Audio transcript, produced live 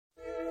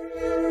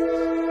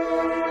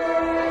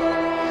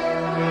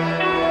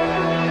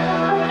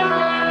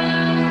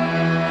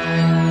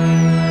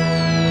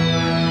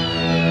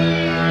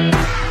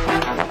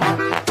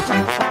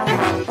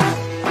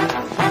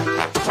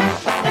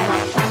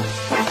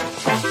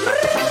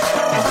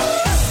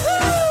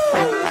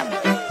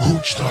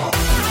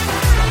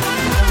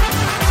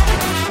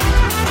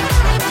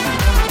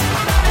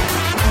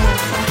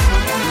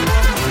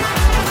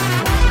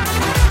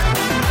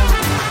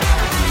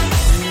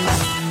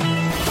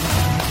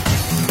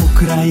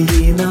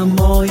Україна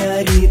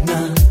моя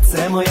рідна,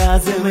 це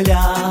моя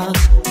земля.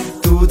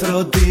 Тут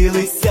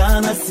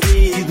родилися на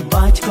світ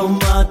батько,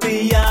 мати,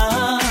 я.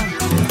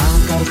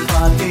 А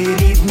Карпати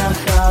рідна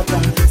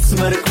хата,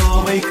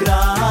 смерковий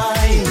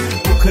край.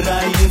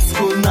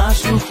 Українську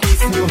нашу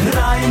пісню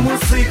грай,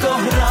 музико,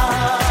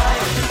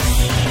 грай.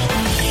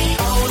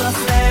 А у нас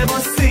небо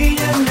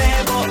синє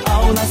небо, а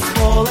у нас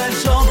поле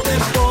жовте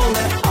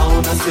поле, а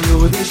у нас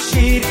люди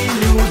щирі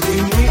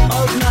люди, ми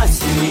одна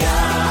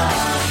сім'я.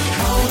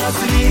 А у нас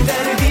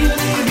вітер,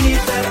 вільний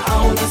вітер,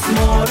 а у нас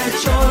море,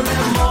 чорне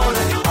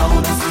море, а у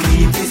нас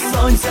квіти,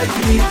 сонця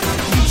квіти,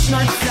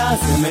 вічна ця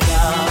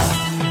земля.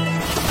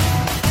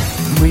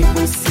 Ми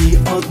усі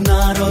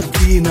одна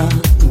родина,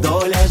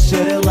 доля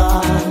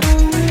джерела,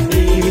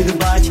 і від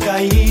батька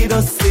і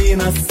до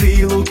сина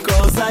силу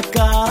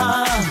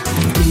козака,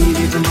 і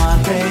від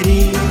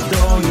матері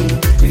долю,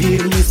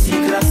 вірність і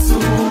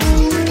красу,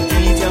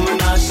 дітям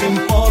нашим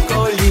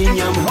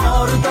поколінням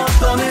гордо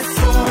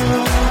донесу.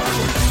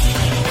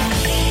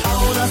 А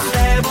у нас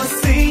небо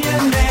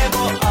синє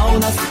небо, а у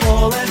нас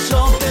поле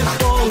жовте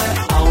поле,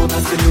 а у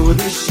нас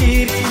люди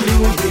щирі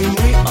люди,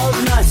 ми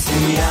одна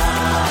сім'я.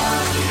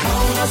 А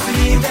у нас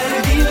вітер,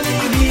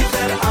 вільний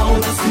вітер, а у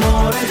нас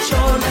море,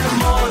 чорне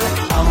море,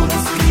 а у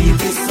нас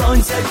квіти,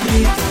 сонця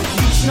квіти,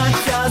 вічна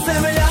ця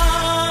земля.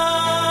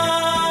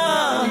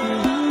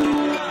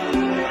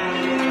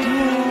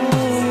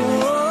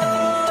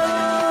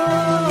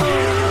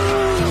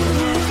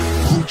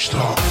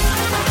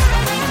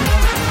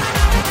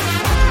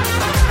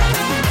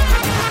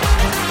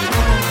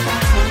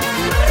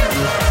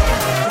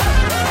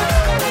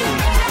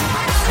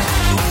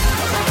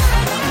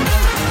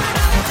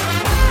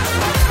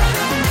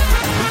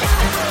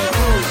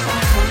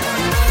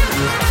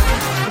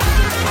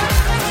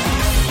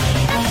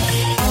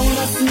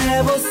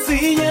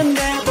 Синє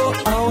небо,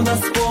 а у нас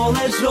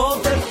поле,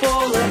 жовте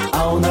поле,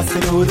 а у нас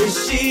люди,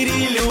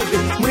 щирі люди,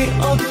 ми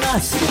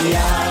одна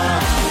сім'я.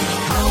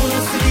 А у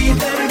нас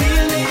вітер,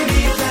 вільний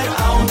вітер,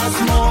 а у нас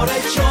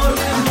море,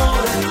 чорне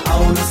море, а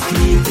у нас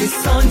квіти,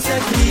 сонця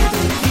квіти,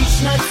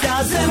 вічна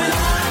ця земля.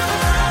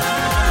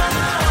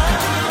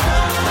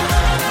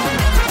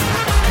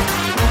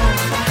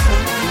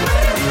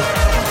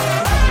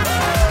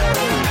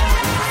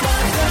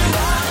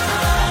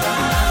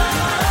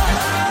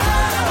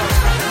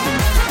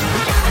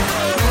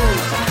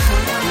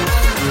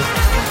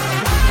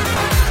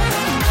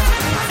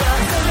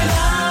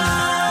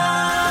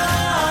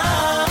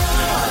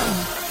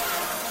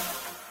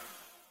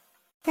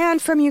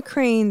 And from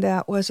Ukraine,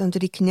 that was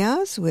Andriy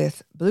Knyaz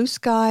with Blue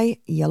Sky,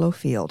 Yellow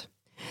Field.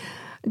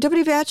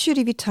 Добрий вечір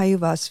і вітаю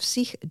вас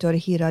всіх,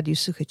 дорогі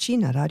радіослухачі,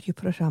 на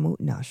радіопрограму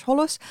 «Наш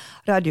голос»,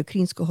 радіо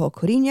українського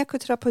коріння,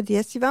 котра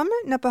подається вам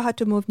на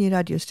багатомовній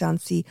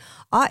радіостанції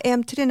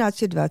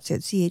AM-1320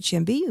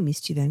 CHMB у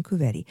місті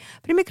Ванкувері.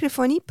 При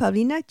мікрофоні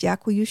Павліна,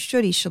 дякую,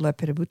 що рішила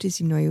перебути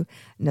зі мною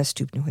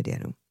наступну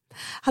годину.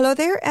 Hello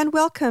there and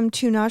welcome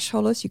to Nash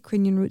Holos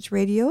Ukrainian Roots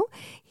Radio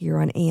here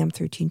on AM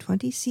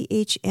 1320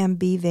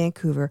 CHMB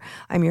Vancouver.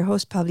 I'm your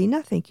host,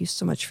 Pavlina. Thank you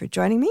so much for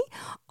joining me.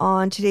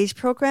 On today's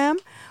program,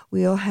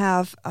 we'll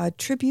have a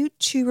tribute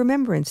to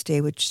Remembrance Day,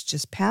 which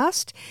just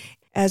passed,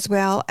 as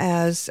well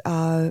as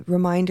a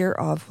reminder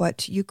of what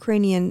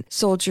Ukrainian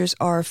soldiers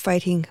are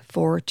fighting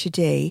for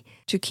today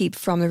to keep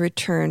from the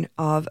return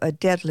of a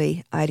deadly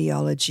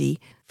ideology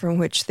from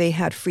which they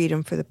had freedom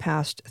for the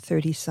past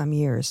 30-some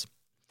years.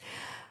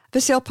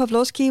 Vasyl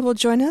Pavlovsky will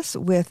join us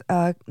with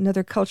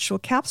another cultural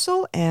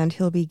capsule, and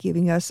he'll be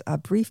giving us a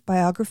brief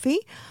biography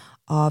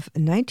of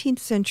 19th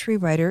century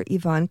writer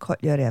Ivan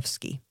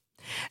Kotlяревский.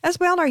 As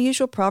well, our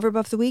usual proverb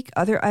of the week,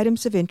 other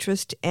items of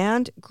interest,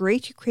 and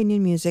great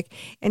Ukrainian music.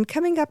 And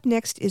coming up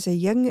next is a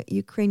young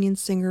Ukrainian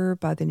singer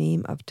by the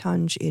name of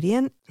Tanj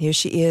Irian. Here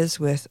she is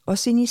with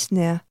Осінні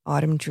сни,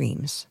 Autumn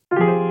Dreams.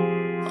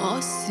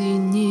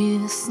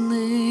 Осінні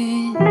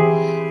сни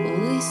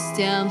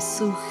листям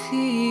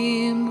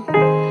сухим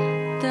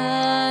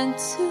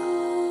танцюють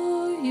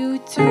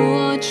у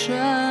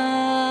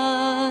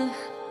очах,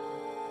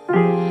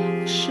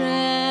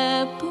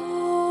 шепочуть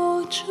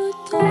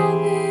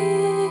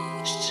тобі,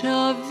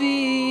 що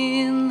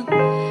він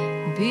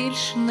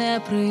більш не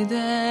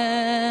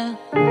прийде,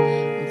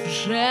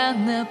 вже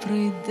не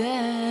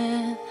прийде.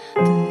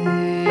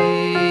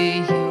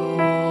 Ти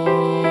його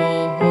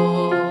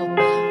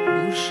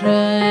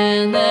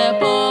вже не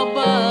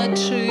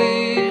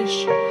побачиш,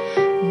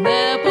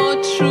 не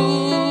почуєш.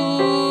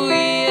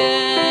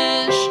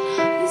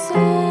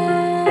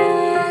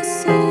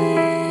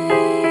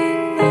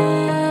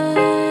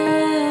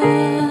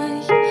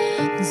 Засинай,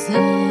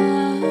 забувай.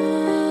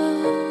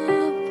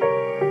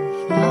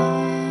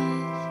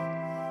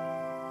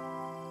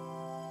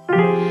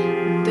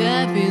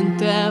 Де він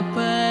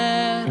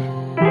тепер?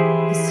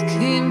 З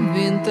ким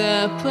він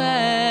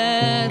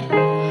тепер?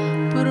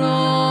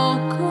 Про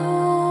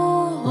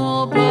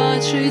кого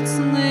бачить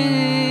сни?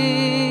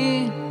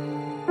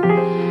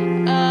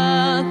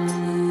 А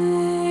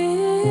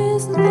ти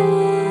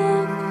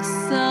знов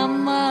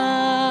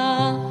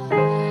сама,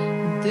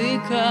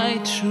 дика хай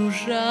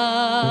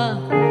чужа,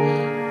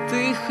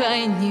 тиха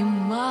й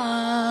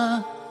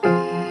німа, і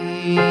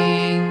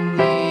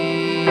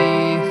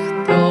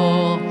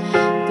ніхто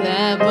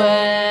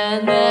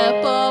тебе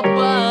не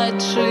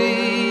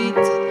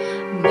побачить,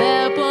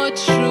 не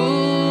почує.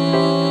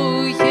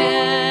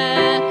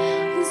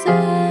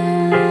 Забувай.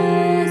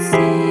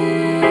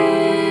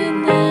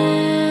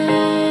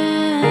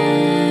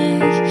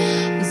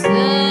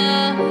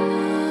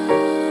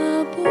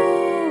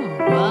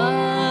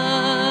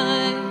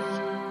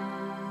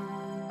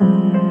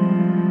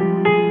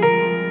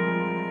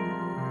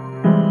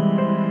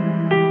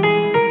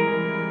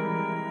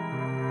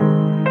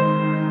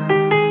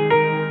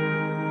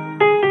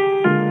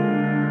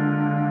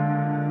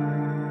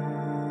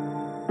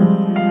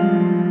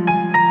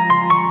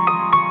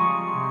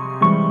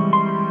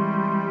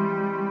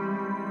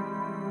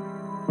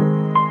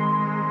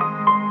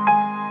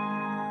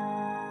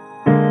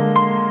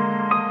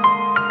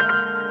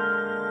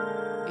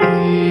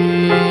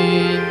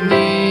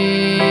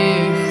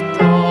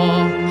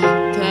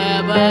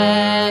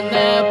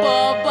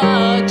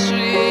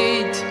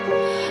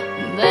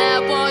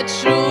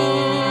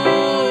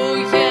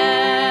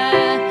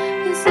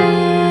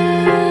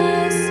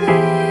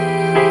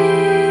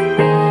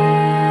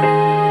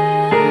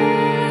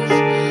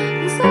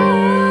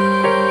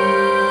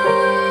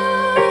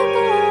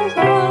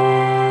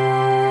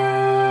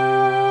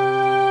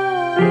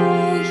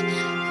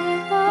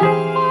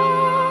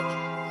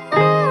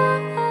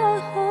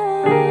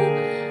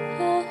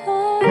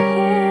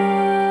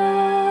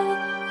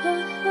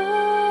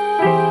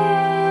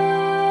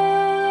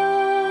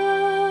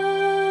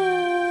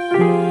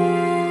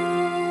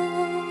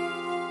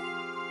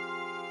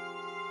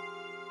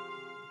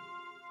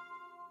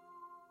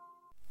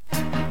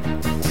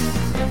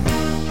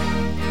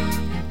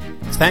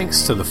 Thanks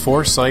to the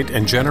foresight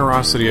and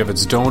generosity of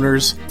its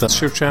donors, the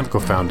Shevchenko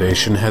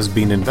Foundation has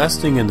been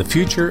investing in the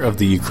future of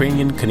the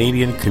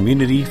Ukrainian-Canadian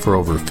community for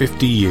over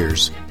 50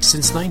 years.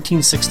 Since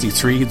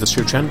 1963, the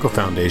Shevchenko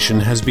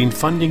Foundation has been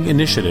funding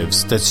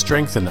initiatives that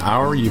strengthen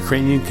our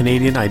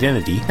Ukrainian-Canadian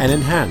identity and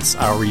enhance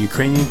our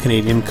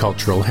Ukrainian-Canadian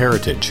cultural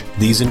heritage.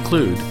 These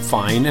include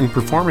fine and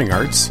performing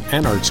arts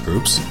and arts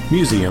groups,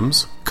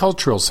 museums,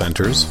 cultural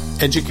centers,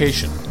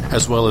 education,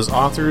 as well as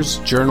authors,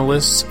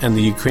 journalists, and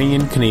the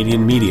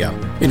Ukrainian-Canadian media,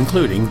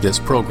 including this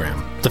program.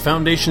 The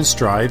Foundation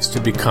strives to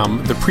become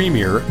the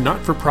premier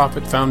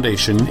not-for-profit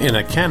foundation in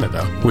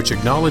Canada, which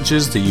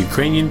acknowledges the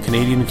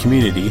Ukrainian-Canadian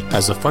community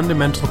as a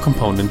fundamental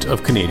component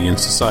of Canadian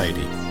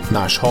society.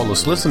 Nash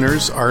Holos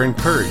listeners are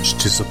encouraged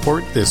to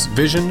support this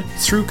vision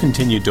through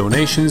continued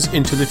donations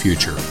into the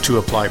future. To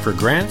apply for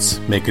grants,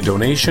 make a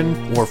donation,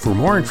 or for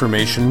more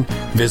information,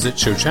 visit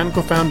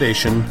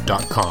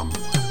ShevchenkoFoundation.com.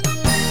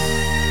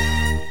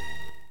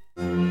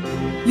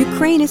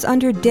 Ukraine is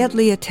under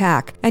deadly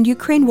attack, and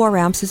Ukraine War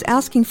Amps is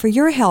asking for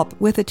your help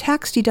with a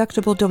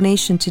tax-deductible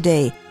donation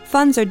today.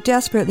 Funds are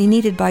desperately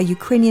needed by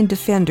Ukrainian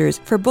defenders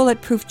for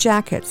bulletproof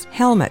jackets,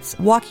 helmets,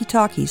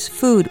 walkie-talkies,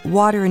 food,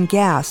 water, and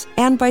gas,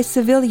 and by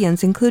civilians,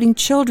 including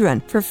children,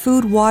 for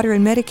food, water,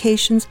 and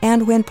medications, and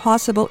when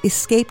possible,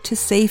 escape to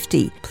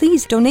safety.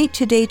 Please donate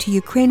today to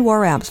Ukraine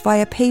War Amps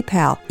via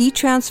PayPal,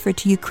 e-transfer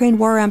to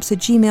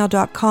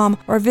ukrainewaramps@gmail.com,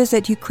 or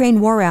visit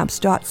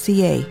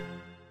ukrainewaramps.ca.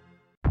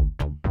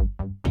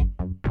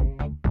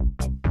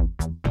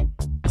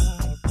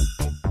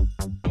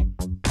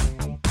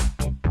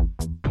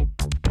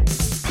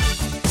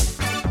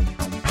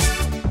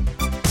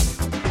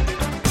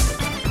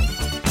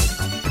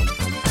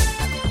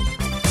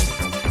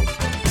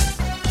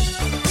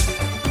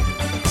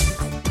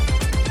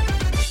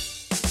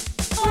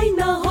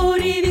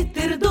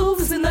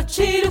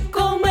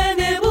 Чирюбко в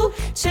мене був,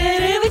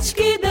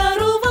 черевички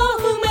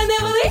дарував, мене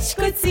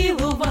величко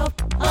цілував.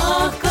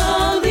 А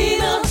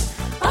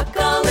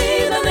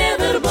калина не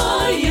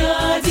верба,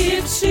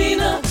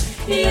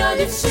 я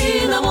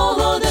дівчина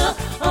молода.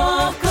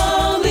 А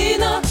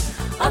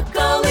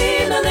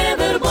калина не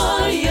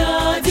верба,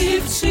 я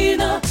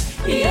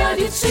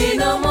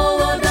дівчина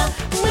молода.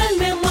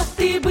 Мене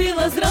мати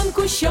била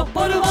зранку, що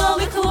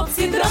порвали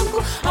хлопці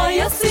дранку, а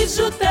я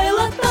сиджу та й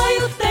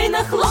латаю, та й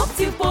на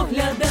хлопців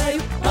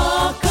поглядаю.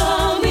 А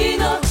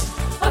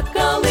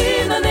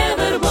калина не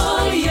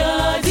верба,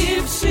 я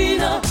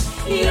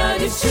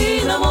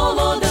дівчина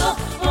молода.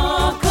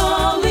 А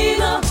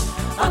калина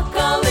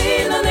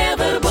не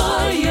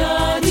верба,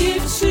 я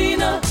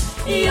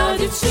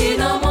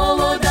дівчина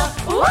молода.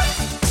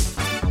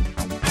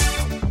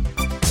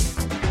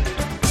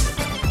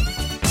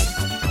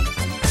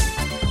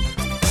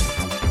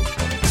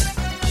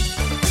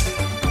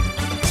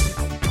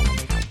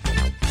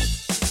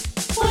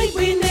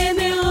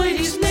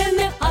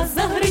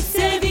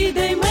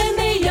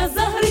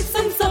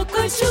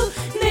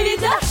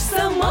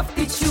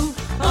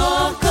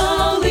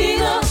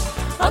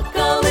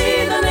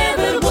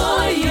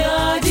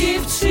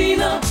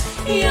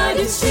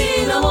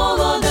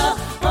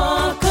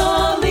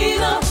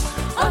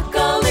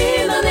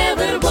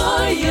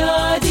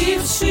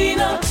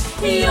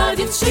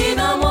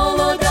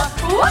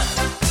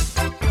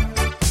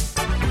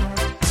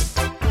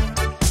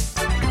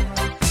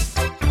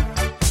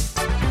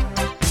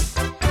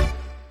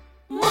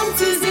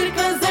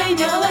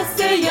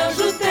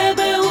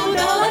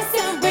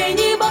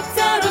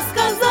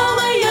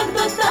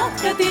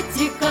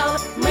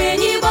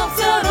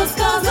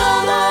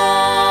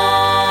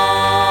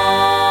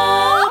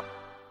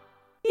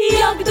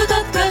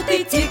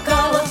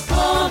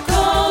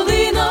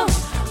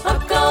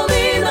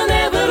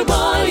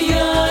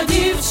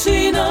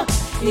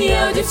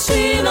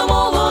 дівчина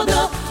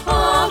молода,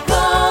 а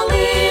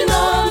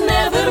калина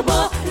не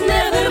верба,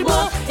 не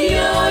верба.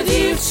 Я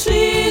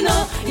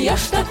дівчина, я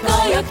ж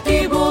така, як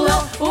ти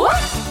була. О!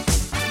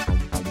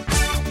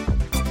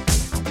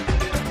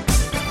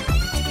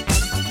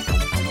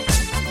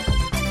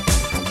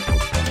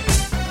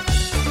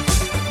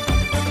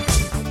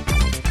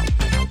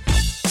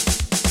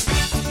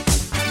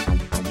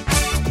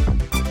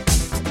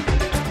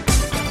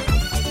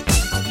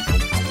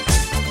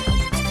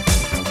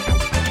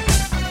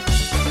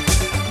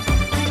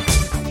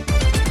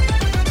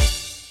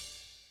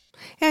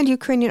 And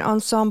Ukrainian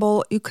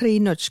ensemble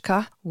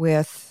Ukrainochka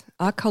with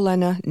A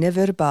Kalena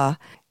Neverba,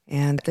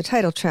 and the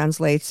title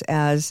translates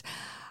as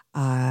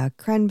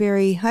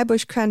cranberry, high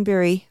bush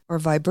cranberry or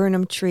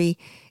viburnum tree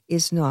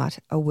is not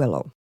a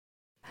willow.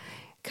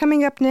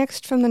 Coming up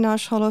next from the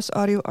Nash Holos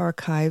Audio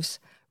Archives,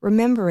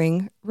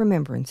 Remembering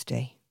Remembrance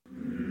Day.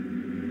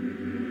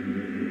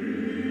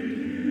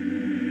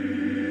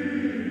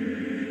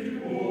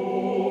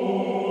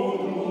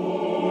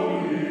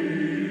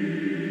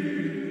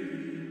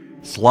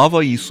 Slava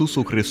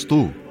Isusu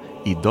Christu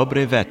I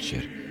Dobre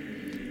Večer.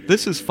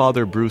 This is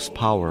Father Bruce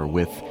Power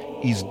with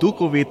Iz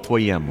Duchovi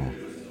Tvojemu,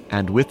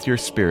 and with your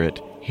spirit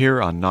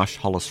here on Nash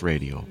Holos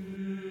Radio.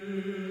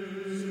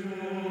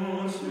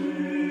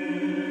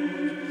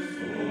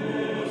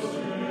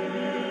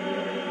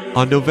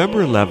 On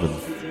November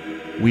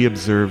 11th, we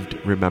observed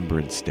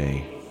Remembrance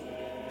Day,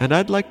 and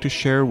I'd like to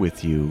share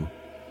with you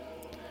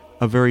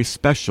a very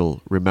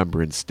special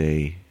Remembrance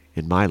Day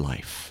in my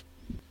life.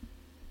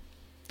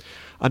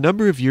 A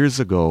number of years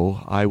ago,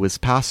 I was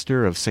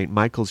pastor of St.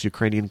 Michael's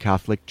Ukrainian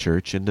Catholic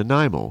Church in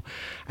Nanaimo,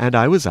 and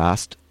I was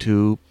asked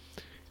to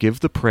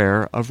give the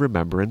prayer of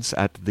remembrance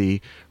at the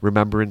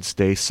Remembrance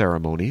Day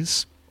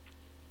ceremonies,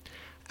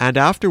 and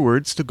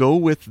afterwards to go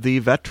with the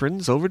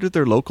veterans over to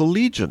their local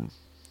legion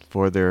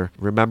for their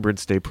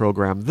Remembrance Day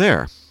program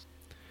there.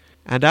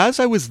 And as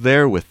I was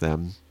there with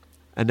them,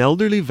 an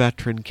elderly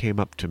veteran came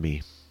up to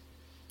me,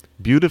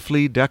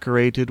 beautifully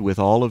decorated with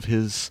all of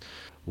his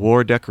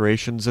war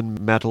decorations and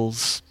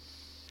medals.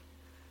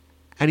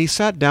 And he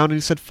sat down and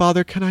he said,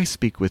 "Father, can I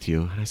speak with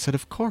you?" And I said,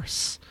 "Of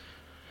course."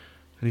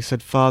 And he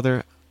said,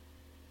 "Father,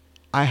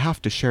 I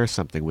have to share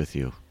something with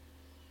you."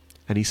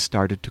 And he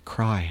started to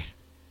cry.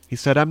 He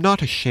said, "I'm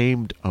not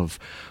ashamed of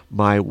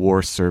my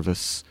war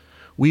service.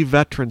 We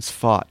veterans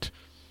fought.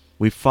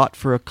 We fought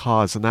for a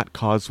cause, and that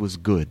cause was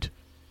good.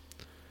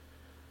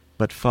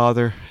 But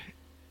Father,"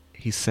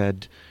 he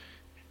said,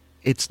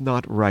 "it's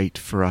not right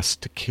for us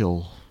to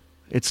kill.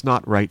 It's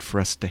not right for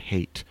us to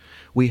hate.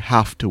 We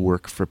have to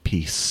work for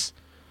peace."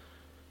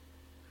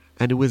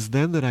 And it was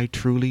then that I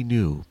truly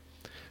knew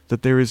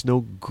that there is no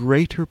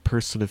greater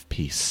person of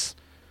peace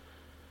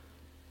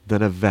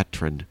than a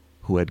veteran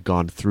who had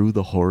gone through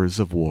the horrors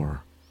of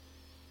war,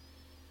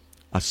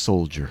 a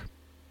soldier.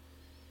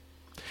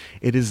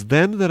 It is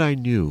then that I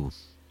knew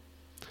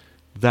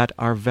that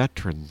our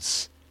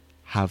veterans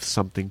have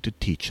something to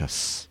teach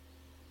us.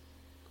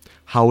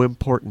 How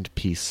important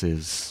peace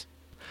is.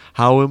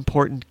 How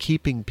important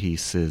keeping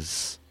peace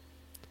is.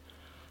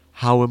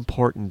 How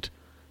important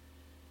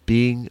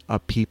being a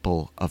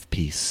people of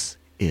peace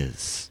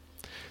is.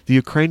 The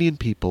Ukrainian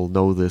people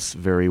know this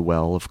very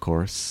well, of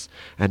course,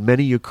 and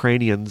many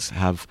Ukrainians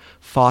have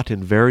fought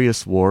in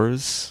various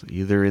wars,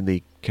 either in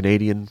the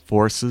Canadian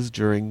forces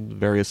during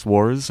various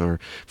wars, or,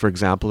 for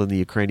example, in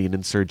the Ukrainian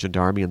Insurgent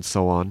Army and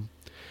so on.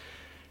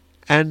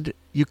 And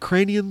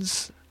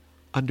Ukrainians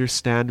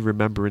understand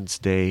Remembrance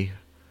Day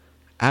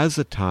as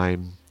a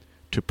time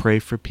to pray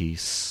for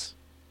peace,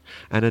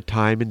 and a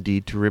time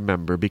indeed to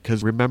remember,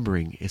 because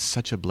remembering is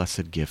such a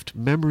blessed gift.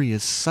 Memory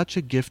is such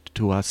a gift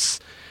to us.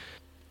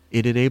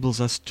 It enables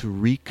us to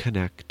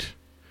reconnect,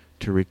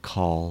 to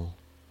recall,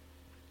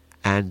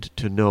 and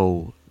to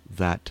know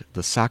that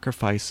the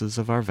sacrifices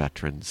of our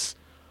veterans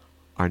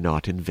are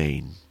not in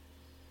vain,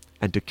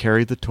 and to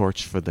carry the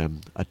torch for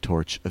them, a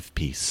torch of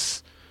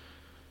peace,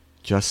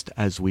 just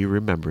as we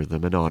remember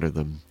them and honor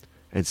them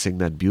and sing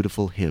that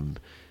beautiful hymn,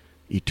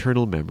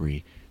 Eternal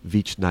Memory,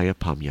 Vichnaya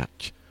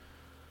Pamyat,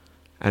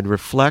 and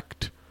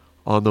reflect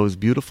on those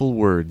beautiful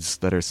words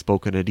that are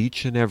spoken at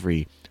each and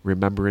every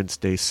Remembrance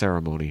Day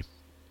ceremony.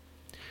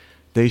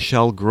 They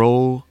shall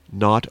grow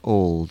not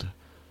old,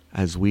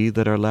 as we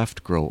that are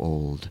left grow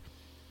old.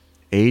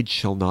 Age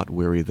shall not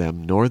weary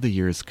them, nor the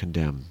years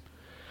condemn.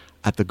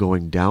 At the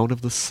going down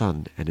of the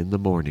sun and in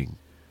the morning,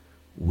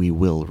 we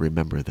will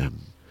remember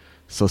them.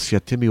 So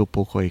Sviatimi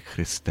upokoj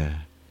Christe,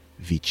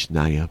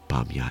 Vichnaya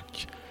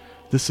Pamyat.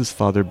 This is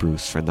Father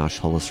Bruce for Nash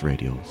Holos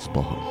Radio. S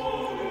Bohom.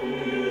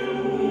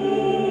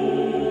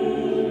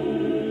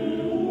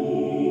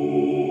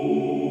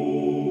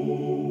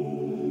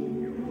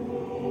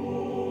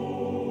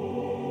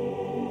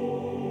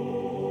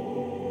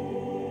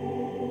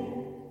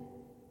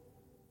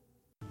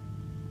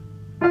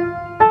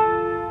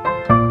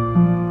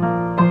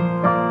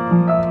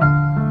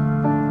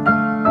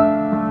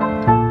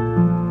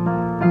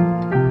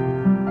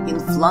 In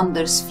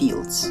Flanders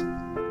Fields.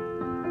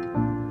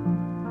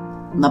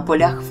 На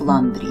полях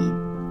Фландрії.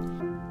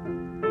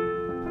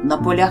 На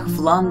полях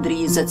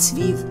Фландрії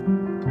зацвів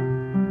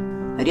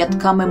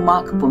рядками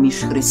мак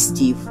поміж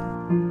хрестів,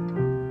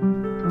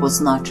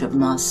 позначив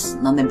нас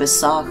на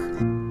небесах,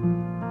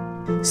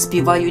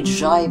 співають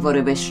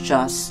жайвори весь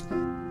час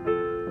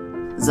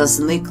за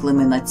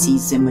зниклими на цій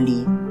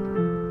землі.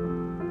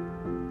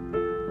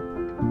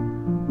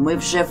 Ми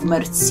вже в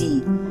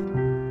мерці,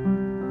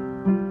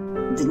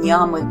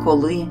 днями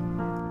коли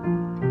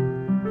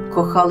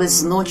кохали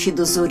з ночі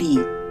до зорі,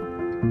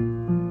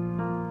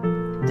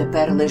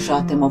 тепер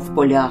лежатимо в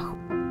полях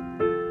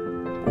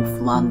у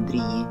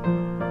Фландрії.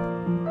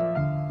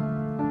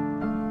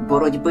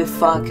 Боротьби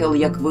факел,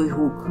 як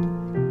вигук,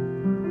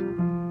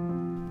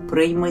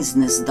 прийми з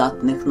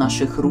нездатних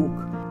наших рук,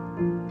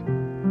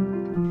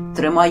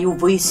 тримай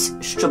увись,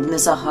 щоб не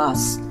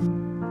загас,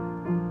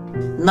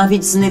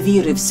 навіть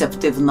зневірився б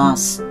ти в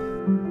нас,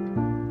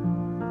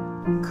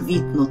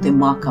 квітнути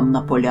макам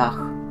на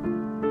полях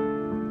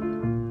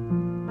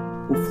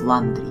у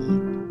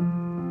Фландрії.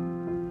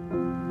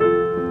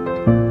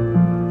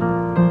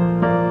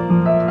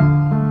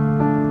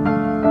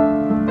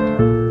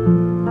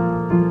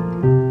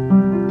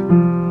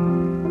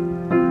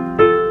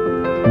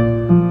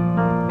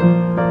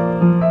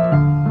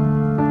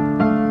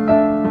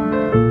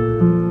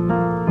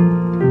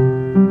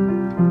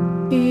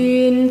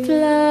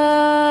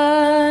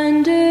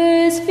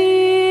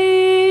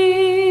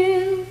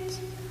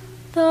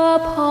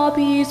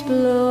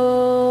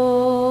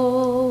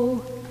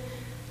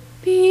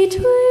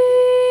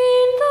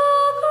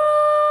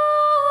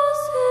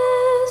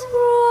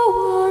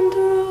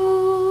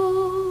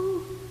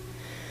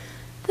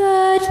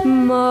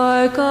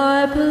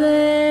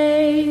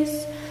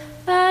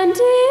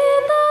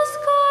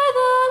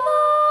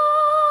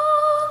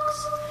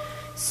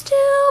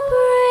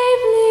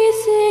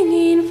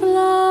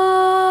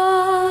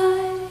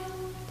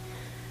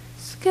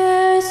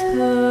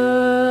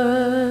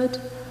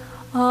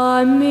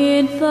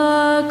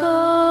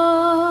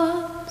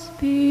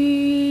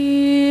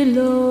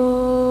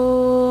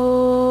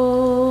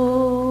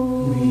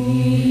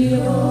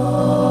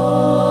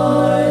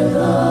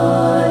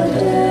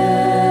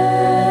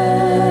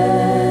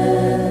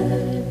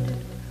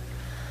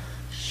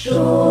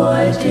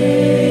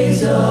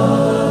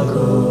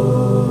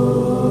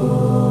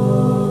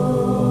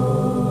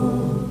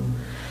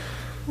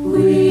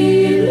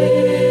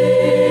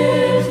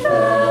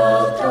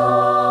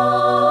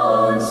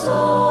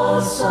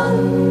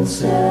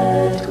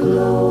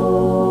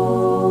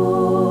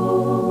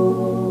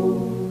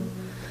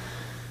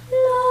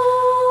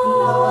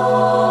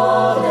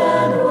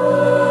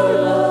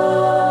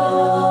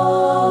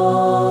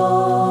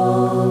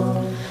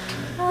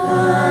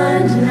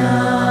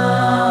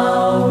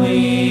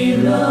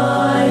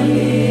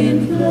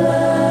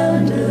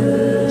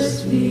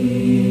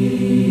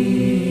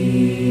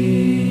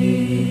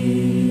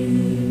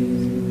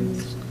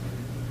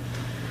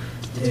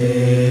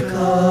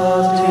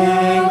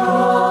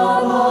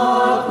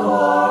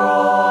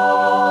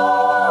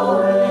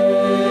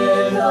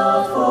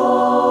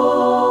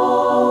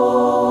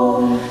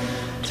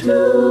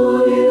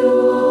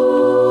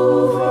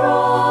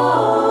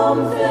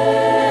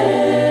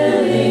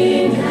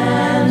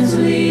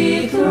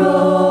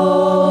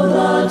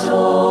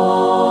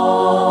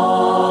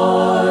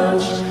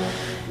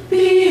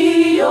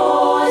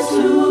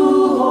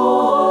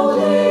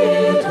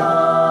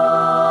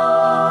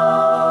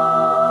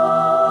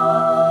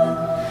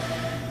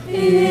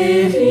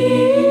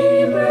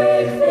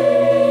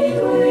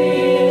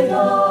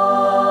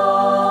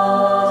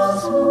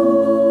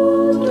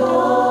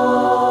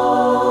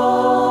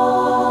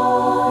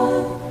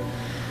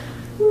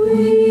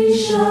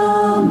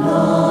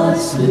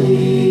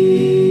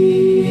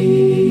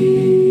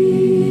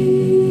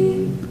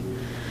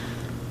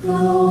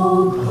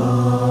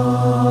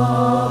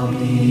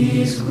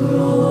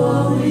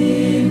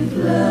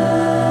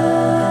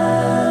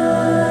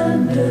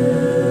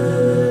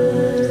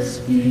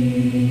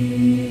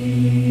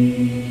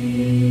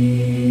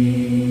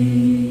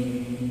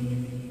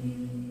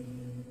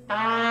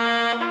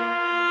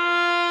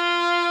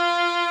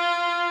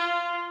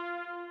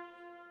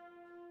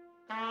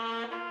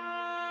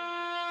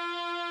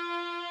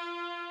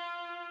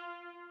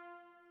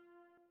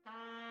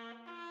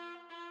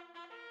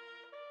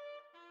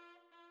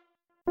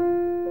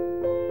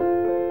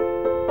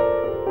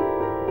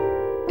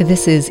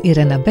 This is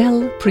Irena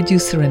Bell,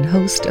 producer and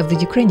host of the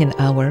Ukrainian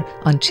Hour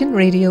on Chin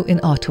Radio in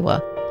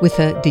Ottawa, with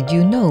a Did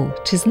You Know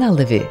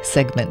Chiznalevi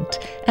segment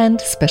and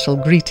special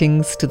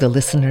greetings to the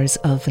listeners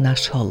of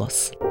Nash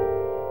Holos.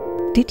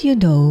 Did you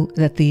know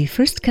that the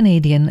first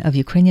Canadian of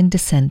Ukrainian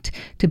descent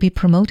to be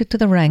promoted to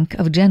the rank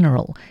of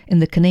general in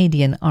the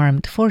Canadian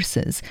Armed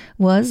Forces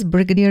was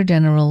Brigadier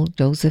General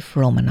Joseph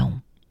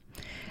Romanow?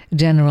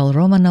 General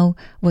Romanow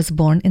was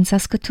born in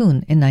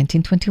Saskatoon in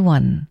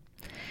 1921.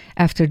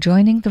 After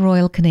joining the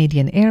Royal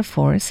Canadian Air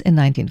Force in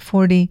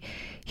 1940,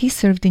 he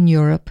served in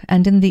Europe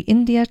and in the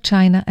India,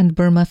 China, and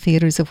Burma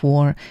theaters of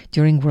war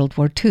during World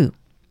War II.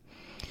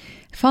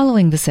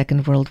 Following the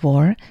Second World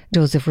War,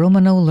 Joseph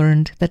Romano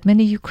learned that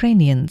many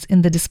Ukrainians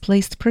in the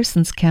displaced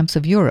persons camps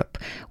of Europe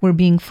were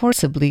being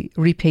forcibly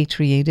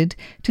repatriated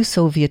to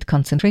Soviet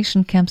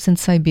concentration camps in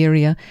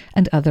Siberia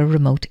and other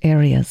remote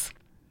areas.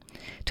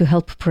 To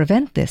help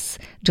prevent this,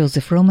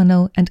 Joseph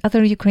Romano and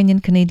other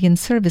Ukrainian-Canadian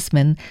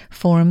servicemen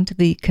formed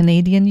the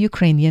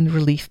Canadian-Ukrainian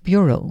Relief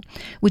Bureau,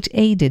 which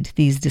aided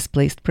these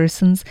displaced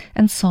persons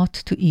and sought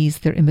to ease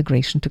their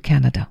immigration to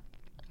Canada.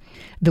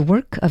 The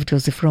work of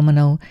Joseph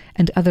Romano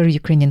and other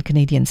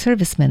Ukrainian-Canadian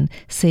servicemen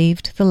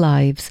saved the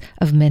lives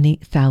of many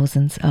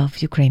thousands of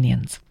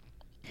Ukrainians.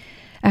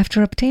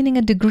 After obtaining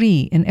a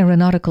degree in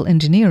aeronautical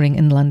engineering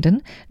in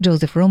London,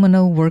 Joseph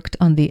Romano worked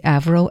on the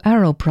Avro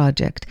Arrow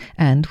project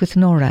and with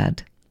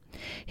NORAD.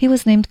 He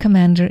was named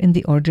commander in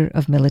the Order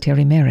of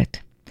Military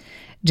Merit.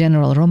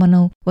 General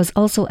Romano was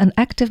also an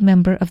active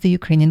member of the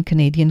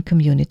Ukrainian-Canadian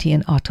community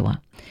in Ottawa.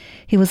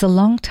 He was a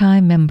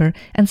long-time member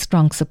and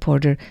strong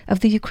supporter of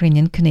the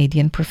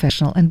Ukrainian-Canadian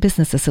Professional and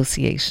Business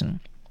Association.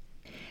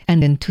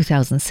 And in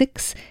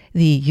 2006,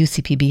 the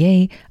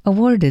UCPBA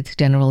awarded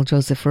General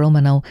Joseph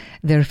Romano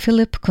their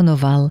Philip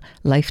Konoval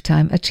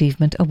Lifetime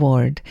Achievement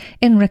Award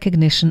in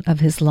recognition of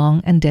his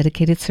long and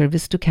dedicated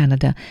service to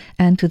Canada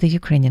and to the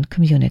Ukrainian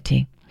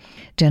community.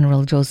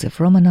 General Joseph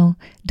Romano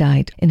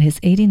died in his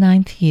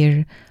 89th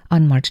year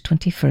on March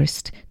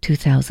 21st,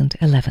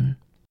 2011.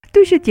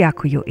 Дуже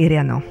дякую,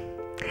 Ireno.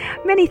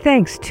 Many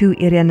thanks to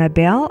Irena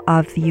Bell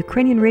of the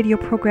Ukrainian radio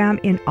program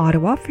in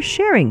Ottawa for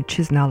sharing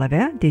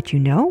Chiznaleve, Did You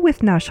Know,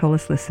 with Nash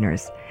Holos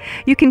listeners.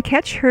 You can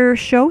catch her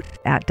show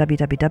at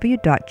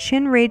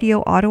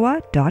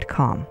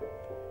www.chinradioottawa.com.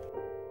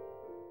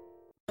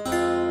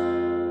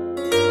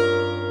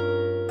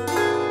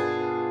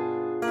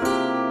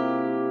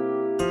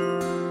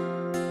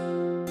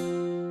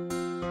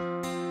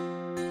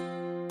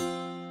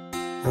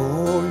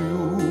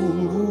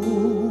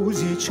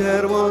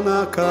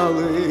 Червона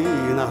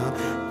калина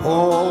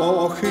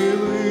похилилася,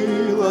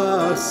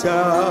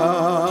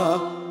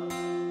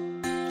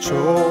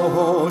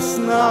 чогось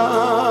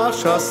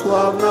наша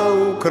славна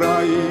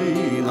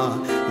Україна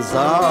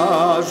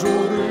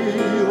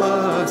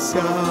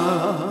зажурилася.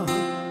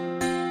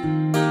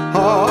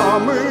 А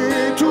ми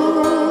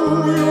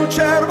тую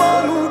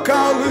червону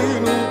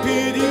калину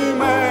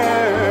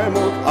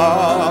підіймемо,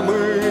 а ми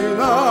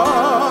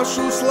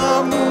нашу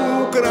славну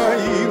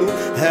Україну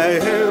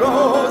гей-гей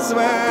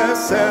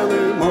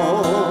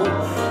розвеселимо,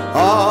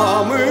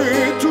 а ми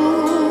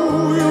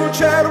тую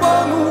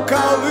червону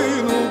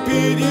калину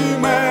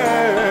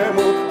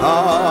підіймемо,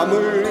 а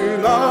ми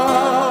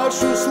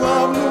нашу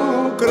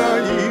славну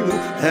Україну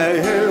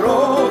гей-гей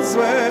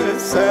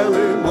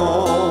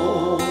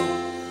розвеселимо.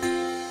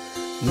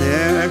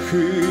 Не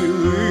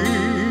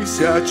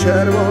хилися,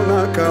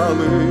 червона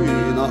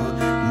калина,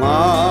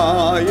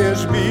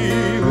 маєш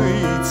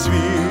білий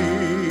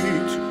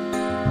цвіт.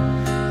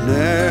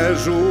 Не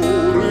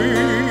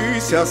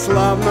журися,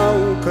 славна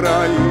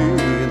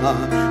Україна,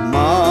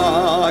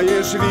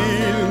 маєш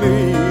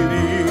вільний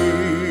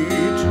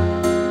рід.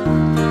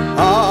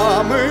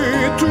 А ми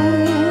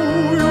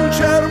тую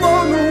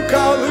червону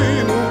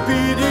калину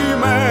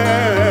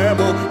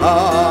підіймемо,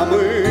 а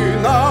ми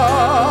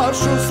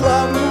нашу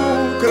славну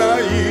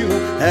Україну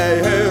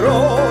гей-гей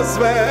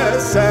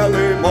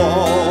розвеселимо.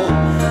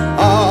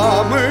 А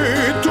ми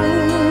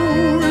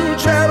тую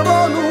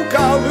червону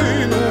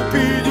калину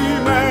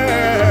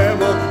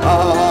підіймемо, а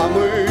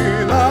ми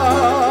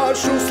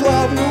нашу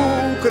славну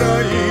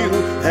Україну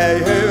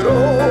гей-гей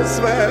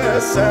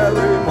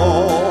розвеселимо.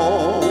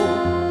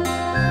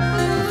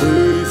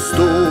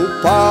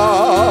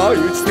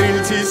 Виступають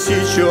стрільці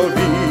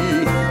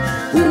січові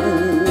у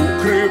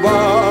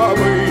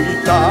кривавий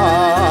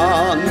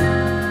тан,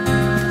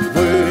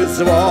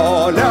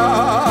 визволяти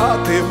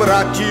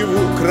братів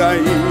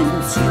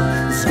українців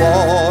з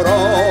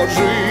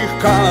ворожих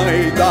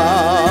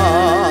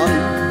кайдан.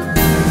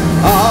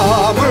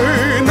 А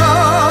ми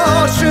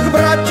наших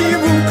братів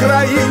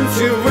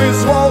українців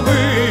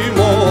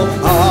визволимо,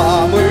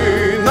 а ми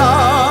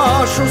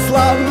нашу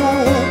славну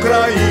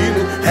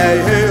Україну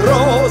гей-гей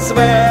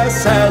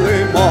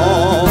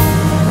розвеселимо.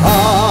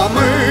 А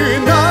ми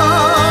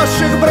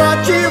наших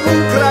братів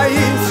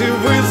українців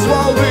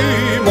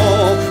визволимо,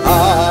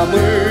 а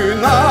ми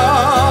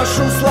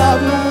нашу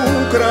славну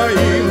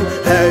Україну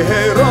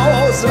гей-гей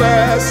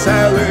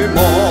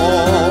розвеселимо.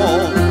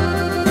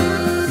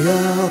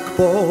 Як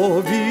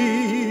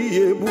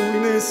повіє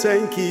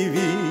буйнисенький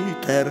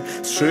вітер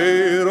з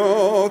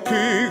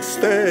широких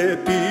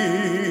степів,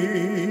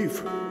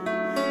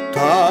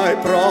 та й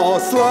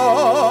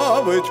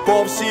прославить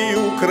по всій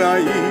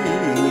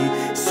Україні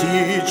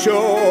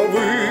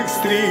січових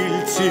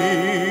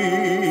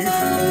стрільців.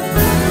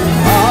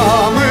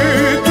 А ми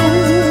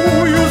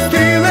тую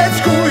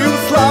стрілецькую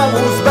славу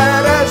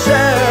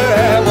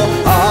збережемо,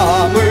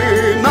 а ми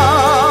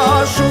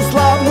нашу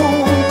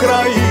славну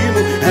Україну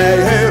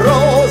гей-гей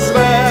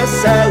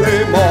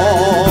розвеселимо.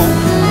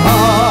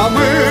 А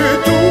ми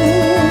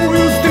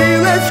тую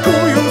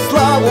стрілецькую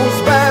славу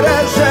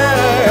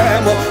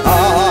збережемо, а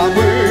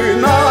ми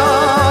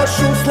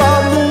нашу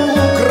славну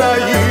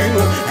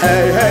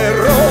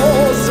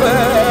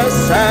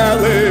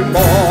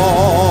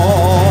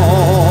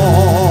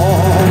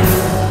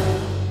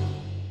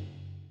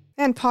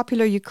and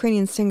popular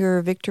Ukrainian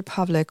singer Viktor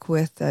Pavlik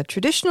with a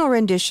traditional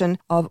rendition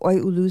of Oi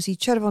u luzі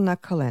червона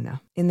калина.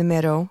 In the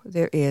meadow,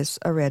 there is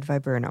a red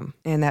viburnum.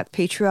 And that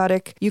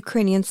patriotic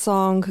Ukrainian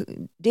song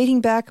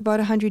dating back about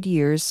 100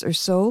 years or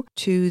so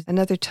to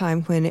another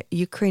time when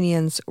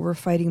Ukrainians were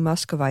fighting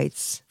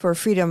Muscovites for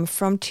freedom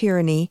from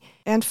tyranny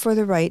and for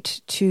the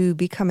right to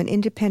become an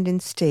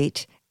independent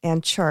state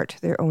and chart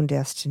their own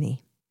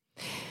destiny.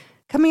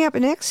 Coming up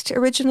next,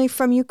 originally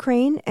from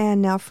Ukraine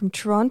and now from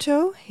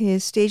Toronto,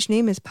 his stage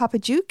name is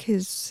Popadyuk.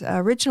 His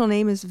original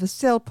name is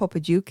Vasyl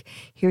Popadyuk.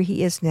 Here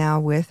he is now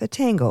with a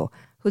tango,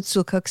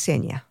 Hutsulka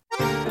Ksenia.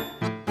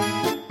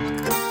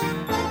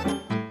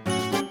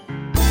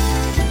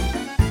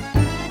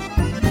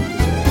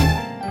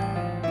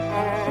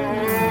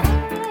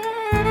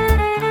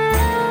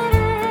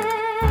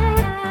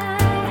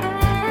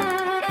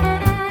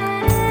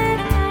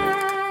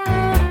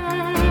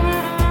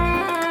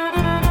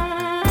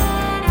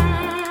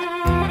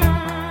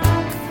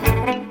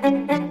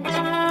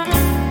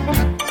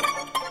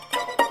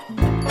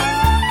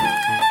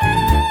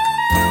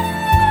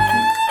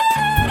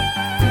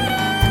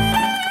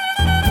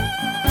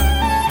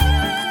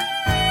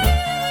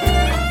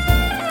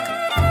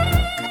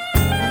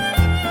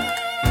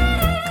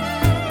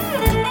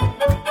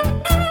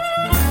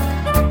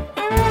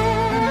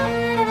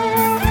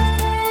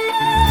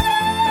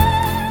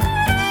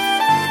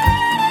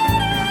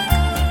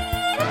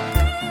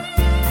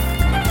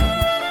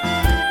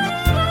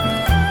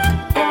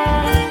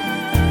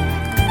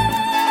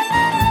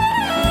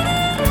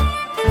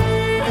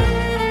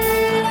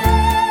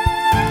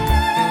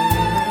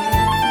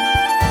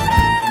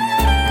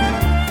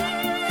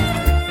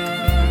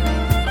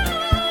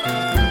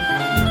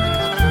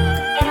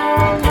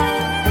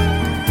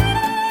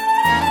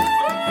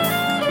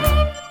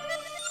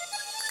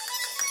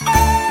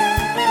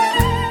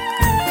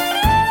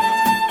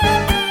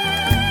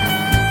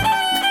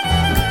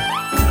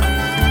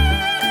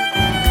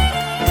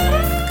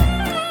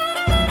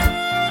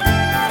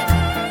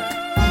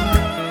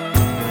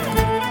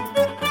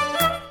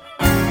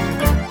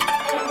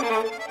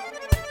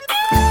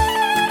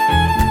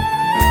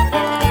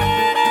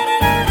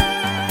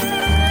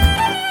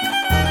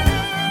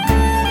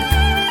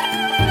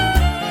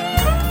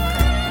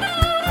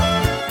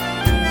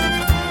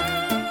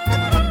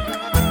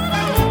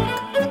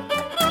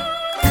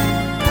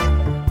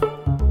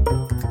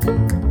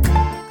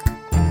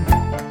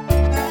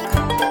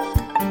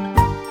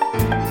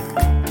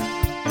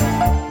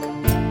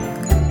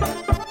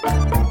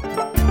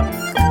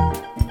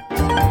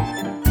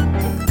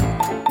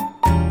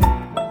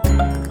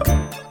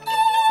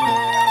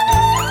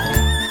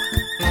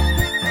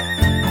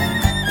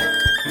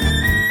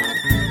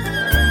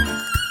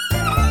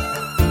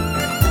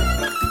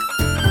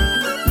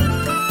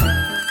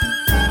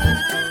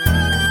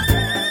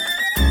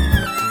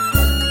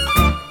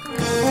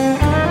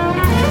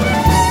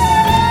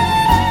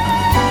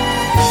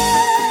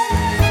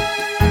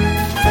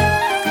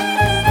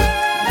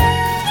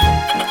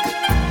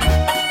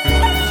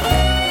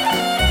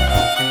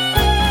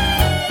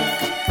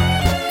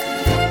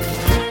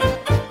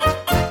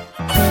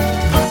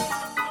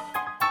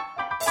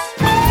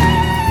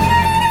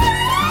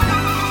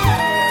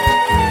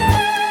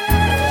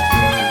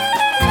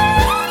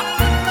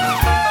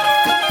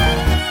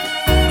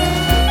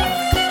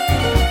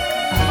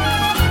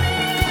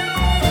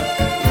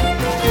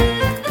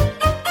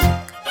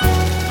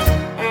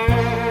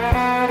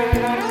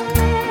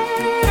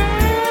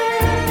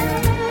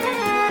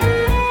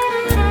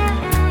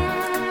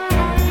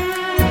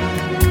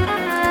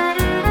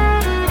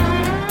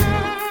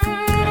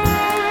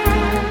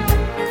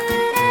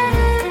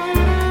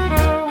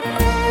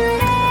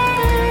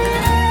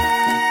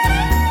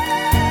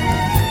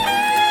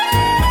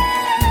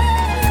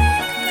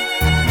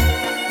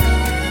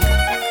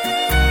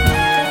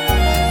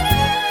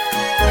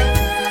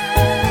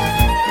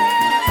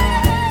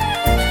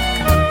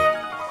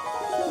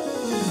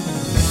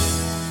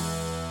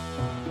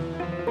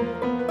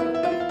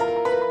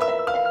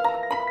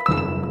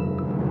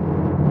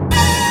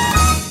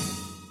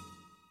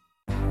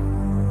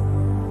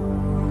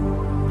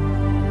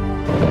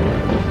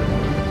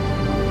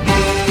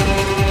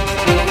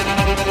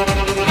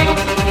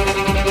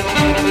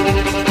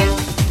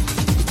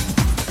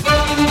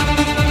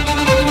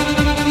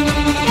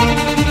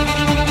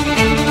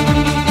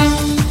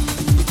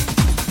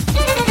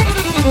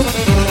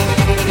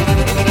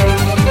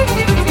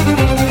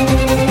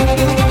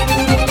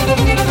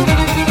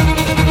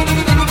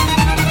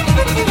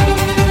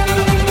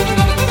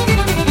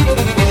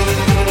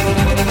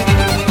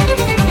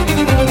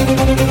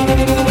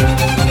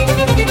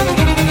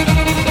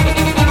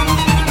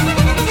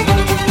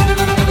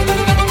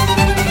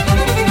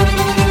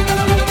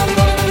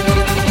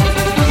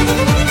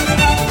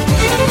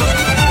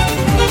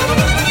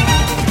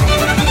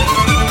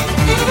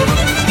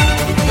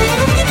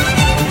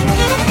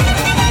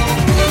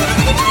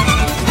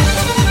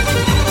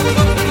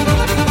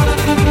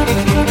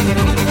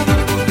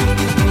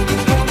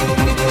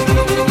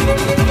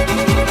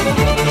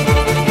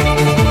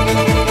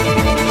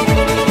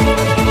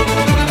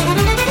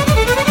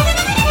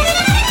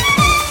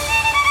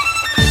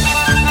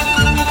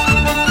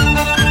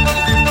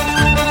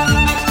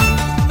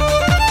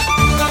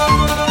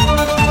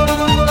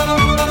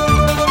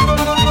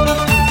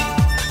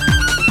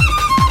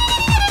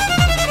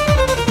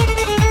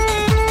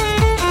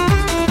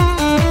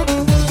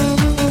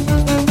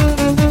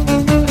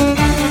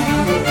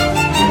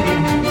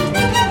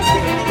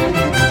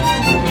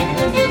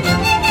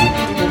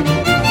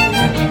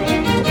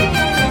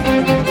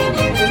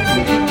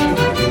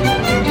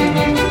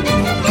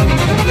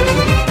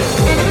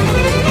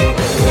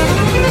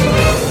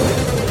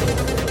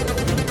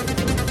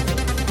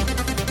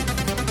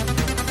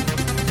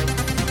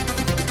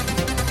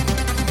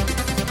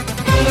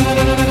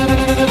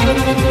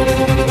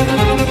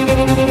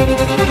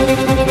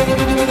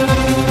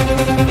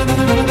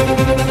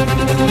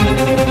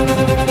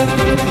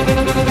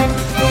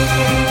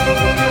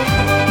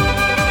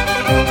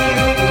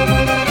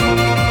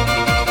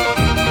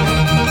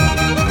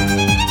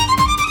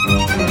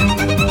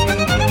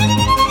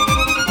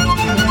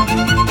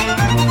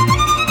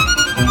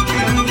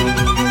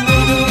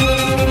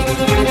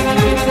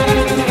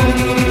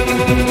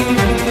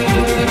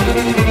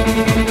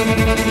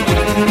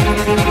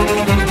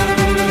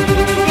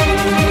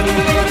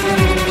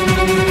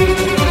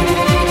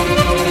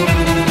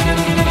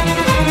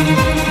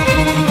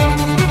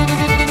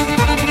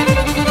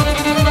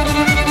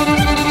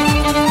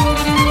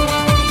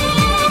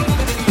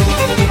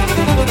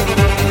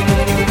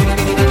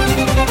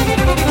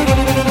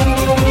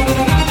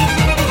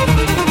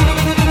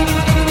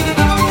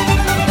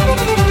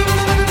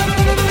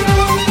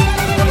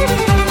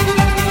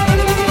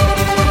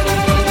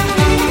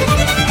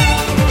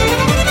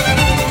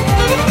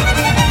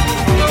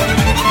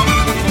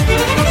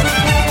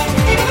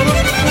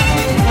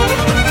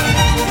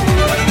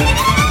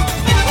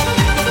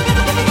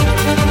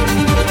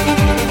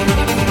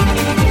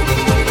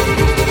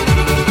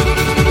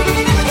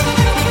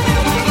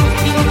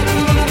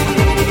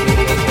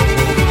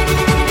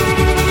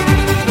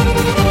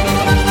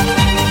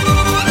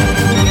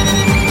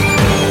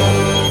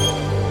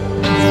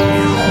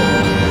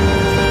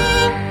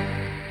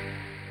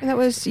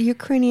 was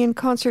Ukrainian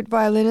concert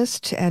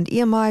violinist and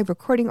EMI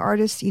recording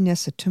artist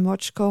Inessa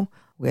Tumochko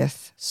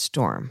with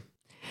Storm.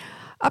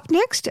 Up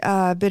next,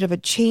 a bit of a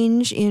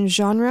change in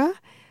genre,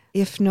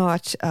 if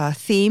not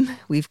theme.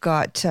 We've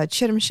got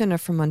Chirmshina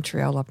from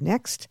Montreal up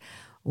next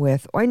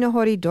with Oi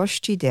Nahori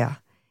Doshti Dea.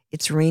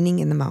 It's Raining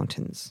in the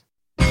Mountains.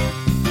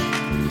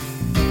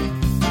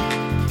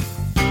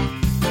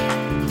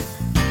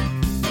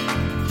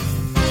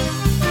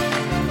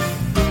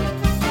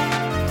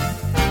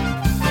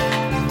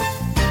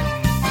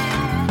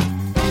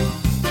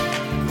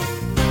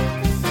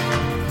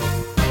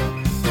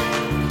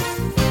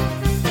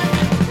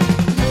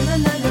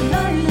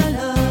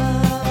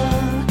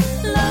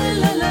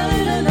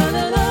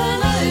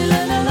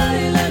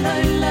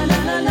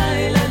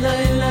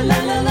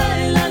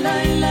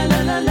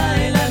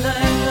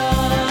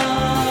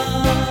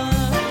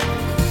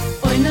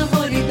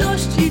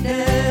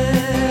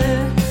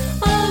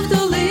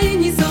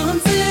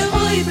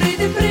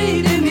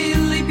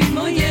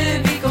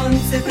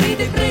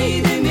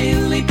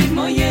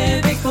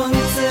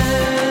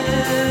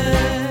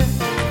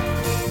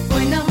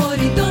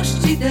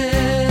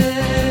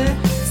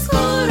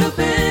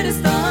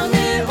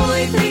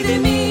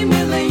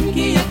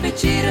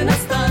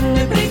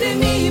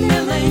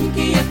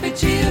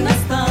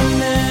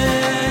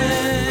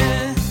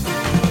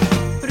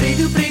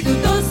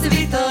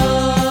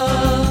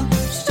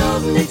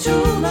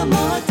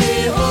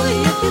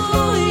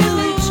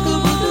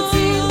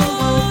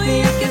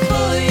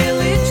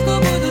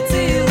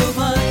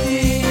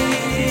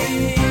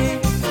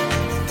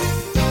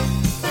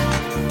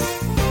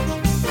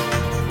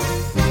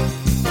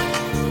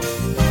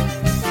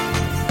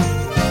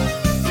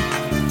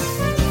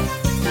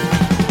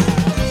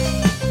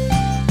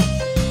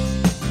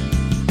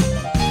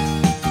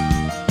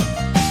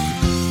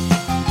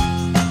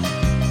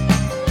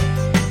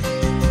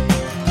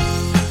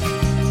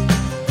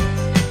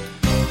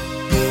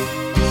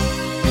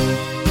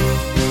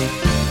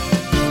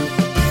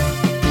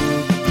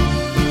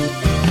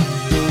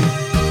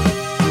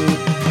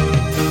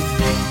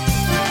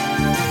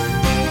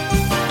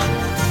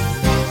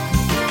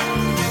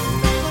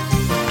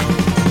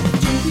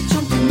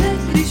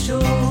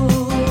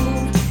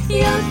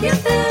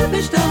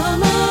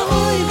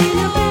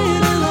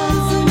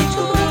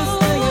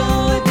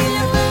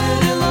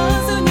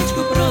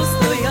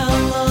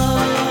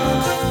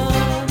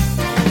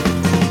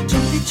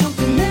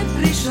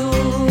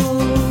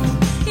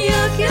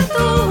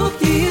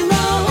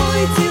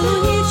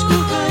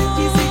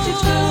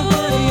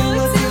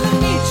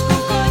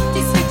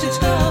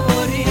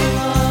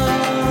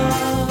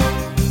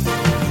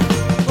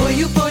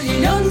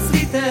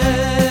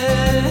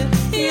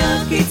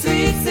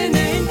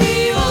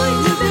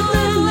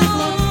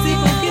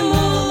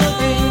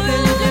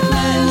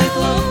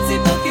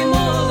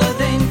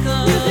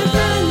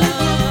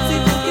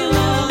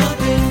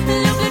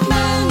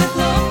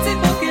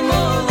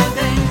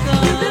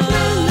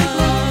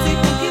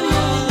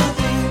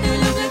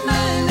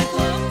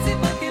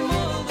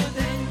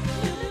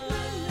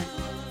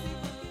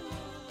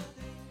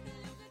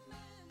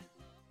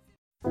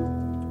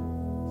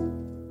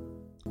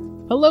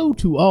 Hello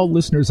to all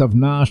listeners of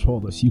Nash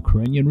Holos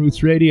Ukrainian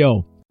Roots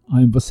Radio.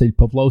 I'm Vasil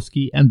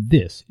Pavlovsky, and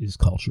this is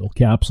Cultural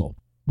Capsule.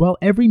 While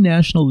every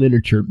national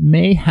literature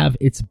may have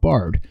its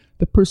bard,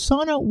 the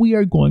persona we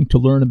are going to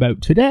learn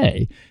about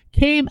today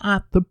came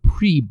at the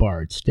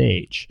pre-bard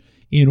stage.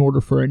 In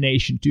order for a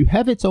nation to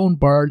have its own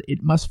bard,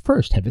 it must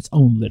first have its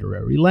own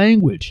literary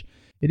language.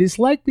 It is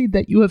likely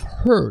that you have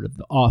heard of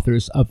the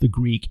authors of the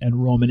Greek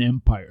and Roman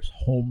empires,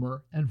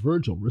 Homer and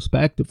Virgil,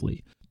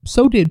 respectively.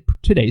 So did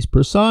today's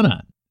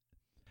persona.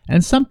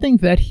 And something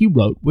that he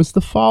wrote was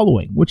the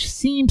following, which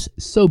seems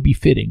so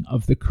befitting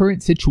of the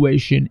current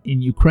situation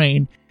in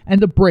Ukraine and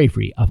the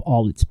bravery of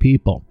all its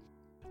people.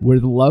 Where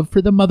the love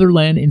for the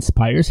motherland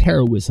inspires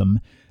heroism,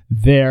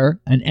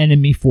 there an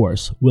enemy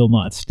force will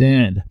not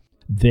stand.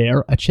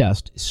 There a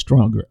chest is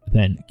stronger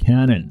than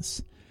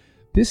cannons.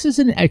 This is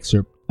an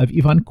excerpt of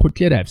Ivan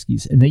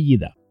Kotlяревsky's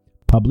Aeneida,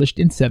 published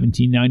in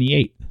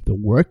 1798. The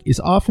work is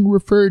often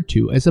referred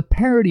to as a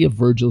parody of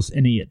Virgil's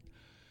Aeneid.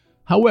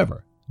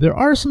 However, there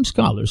are some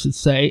scholars that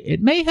say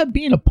it may have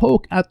been a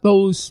poke at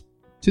those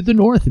to the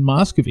north in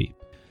Muscovy,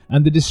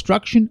 and the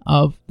destruction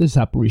of the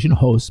Zaporizhian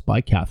hosts by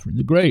Catherine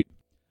the Great.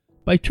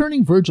 By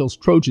turning Virgil's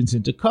Trojans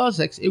into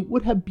Cossacks, it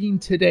would have been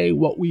today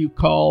what we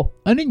call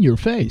an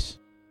in-your-face.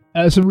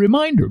 As a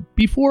reminder,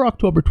 before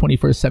October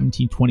 21st,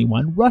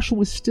 1721, Russia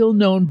was still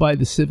known by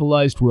the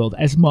civilized world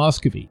as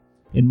Muscovy.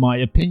 In my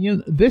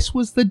opinion, this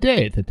was the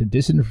day that the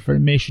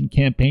disinformation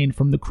campaign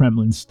from the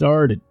Kremlin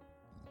started.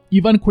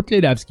 Ivan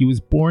Kotlяревsky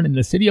was born in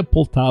the city of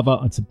Poltava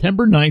on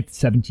September 9th,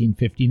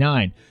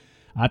 1759.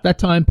 At that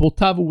time,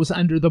 Poltava was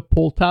under the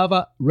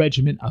Poltava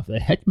regiment of the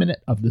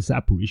Hetmanate of the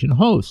Zaporizhian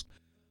host.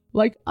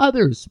 Like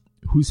others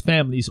whose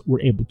families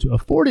were able to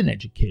afford an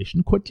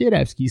education,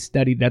 Kotlяревsky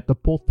studied at the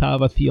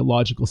Poltava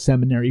Theological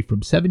Seminary from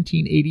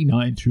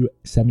 1789 through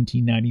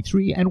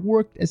 1793 and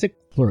worked as a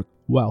clerk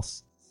while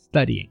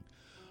studying.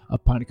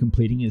 Upon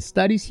completing his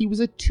studies, he was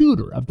a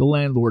tutor of the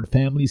landlord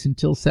families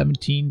until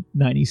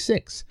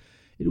 1796.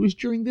 It was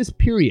during this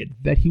period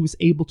that he was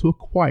able to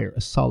acquire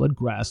a solid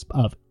grasp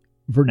of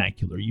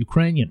vernacular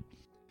Ukrainian.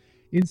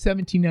 In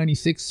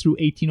 1796 through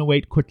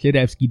 1808,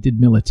 Kotlяревsky did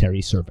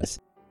military service.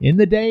 In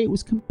the day, it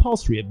was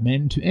compulsory of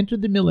men to enter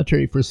the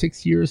military for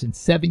 6 years and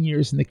 7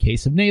 years in the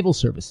case of naval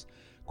service.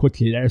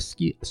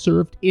 Kotlяревsky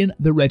served in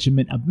the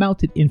Regiment of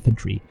Mounted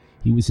Infantry.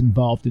 He was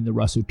involved in the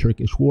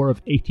Russo-Turkish War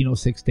of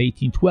 1806 to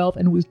 1812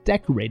 and was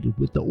decorated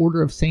with the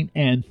Order of St.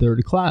 Anne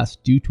Third Class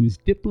due to his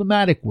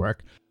diplomatic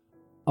work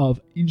of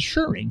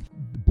ensuring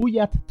the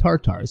Buyat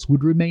Tartars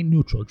would remain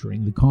neutral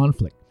during the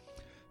conflict.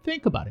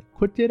 Think about it.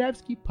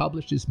 Kotlяревsky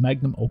published his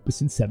magnum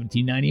opus in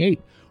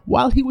 1798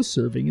 while he was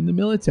serving in the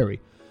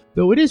military,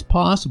 though it is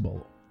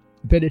possible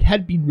that it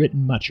had been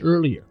written much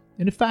earlier.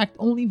 And in fact,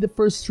 only the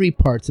first 3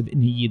 parts of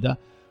Aeneida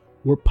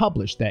were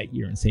published that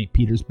year in St.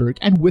 Petersburg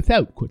and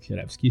without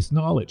Kotlяревsky's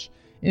knowledge.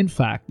 In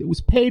fact, it was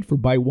paid for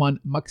by one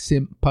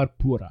Maxim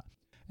Parpura,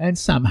 and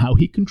somehow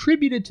he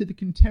contributed to the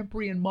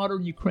contemporary and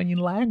modern Ukrainian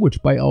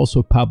language by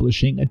also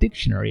publishing a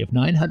dictionary of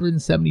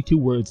 972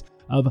 words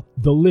of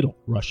the Little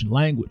Russian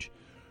language.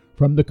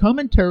 From the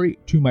commentary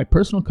to my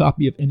personal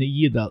copy of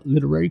Aeneida,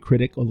 literary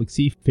critic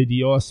Alexei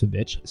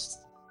Fedyosevich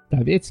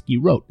Stavetsky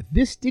wrote,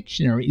 "This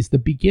dictionary is the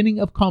beginning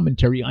of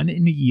commentary on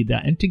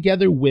Aeneida, and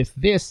together with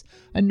this,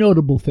 a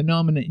notable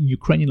phenomenon in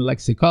Ukrainian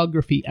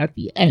lexicography at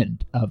the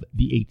end of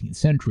the 18th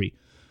century.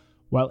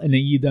 While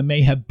Aeneida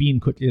may have been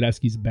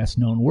Kotlяревsky's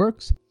best-known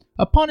works,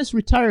 upon his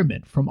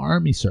retirement from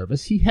army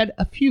service, he had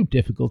a few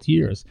difficult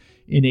years.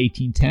 In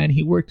 1810,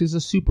 he worked as a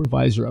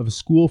supervisor of a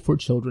school for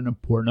children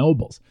of poor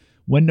nobles.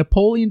 When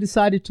Napoleon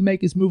decided to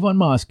make his move on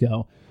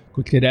Moscow,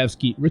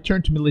 Kotlяревsky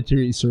returned to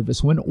military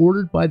service when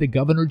ordered by the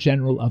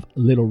Governor-General of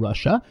Little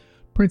Russia,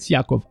 Prince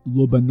Yakov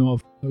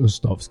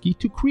Lobanov-Rostovsky,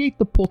 to create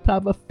the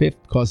Poltava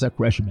 5th Cossack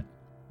Regiment.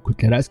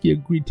 Kotlяревsky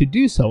agreed to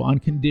do so on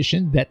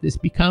condition that this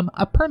become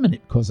a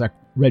permanent Cossack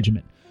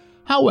regiment.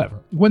 However,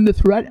 when the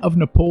threat of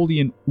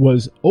Napoleon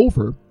was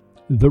over,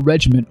 the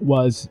regiment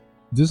was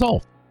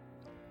dissolved.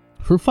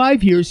 For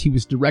 5 years, he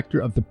was director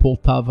of the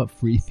Poltava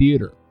Free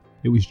Theater.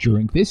 It was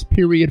during this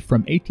period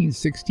from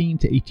 1816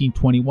 to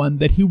 1821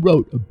 that he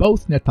wrote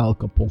both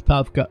Natalka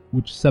Poltavka,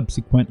 which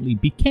subsequently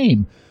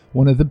became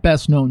one of the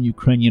best-known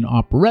Ukrainian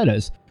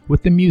operettas,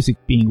 with the music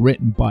being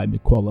written by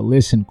Mykola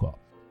Lysenko,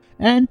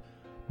 and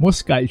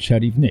Moskal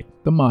Charivnik,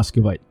 the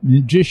Muscovite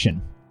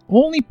magician,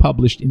 only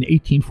published in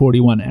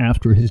 1841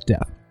 after his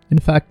death. In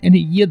fact,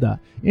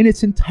 Aeneida in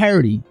its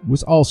entirety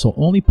was also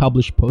only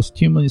published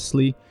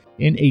posthumously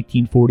in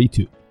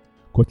 1842.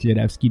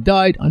 Kotlяревsky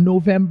died on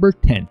November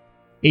 10,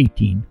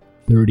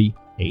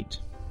 1838.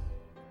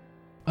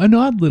 An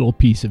odd little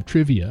piece of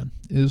trivia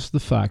is the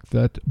fact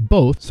that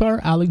both Tsar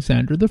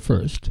Alexander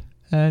I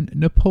and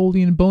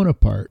Napoleon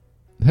Bonaparte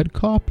had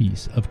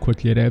copies of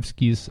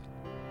Kotlяревsky's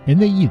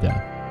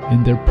Aeneida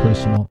in their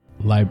personal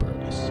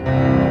libraries.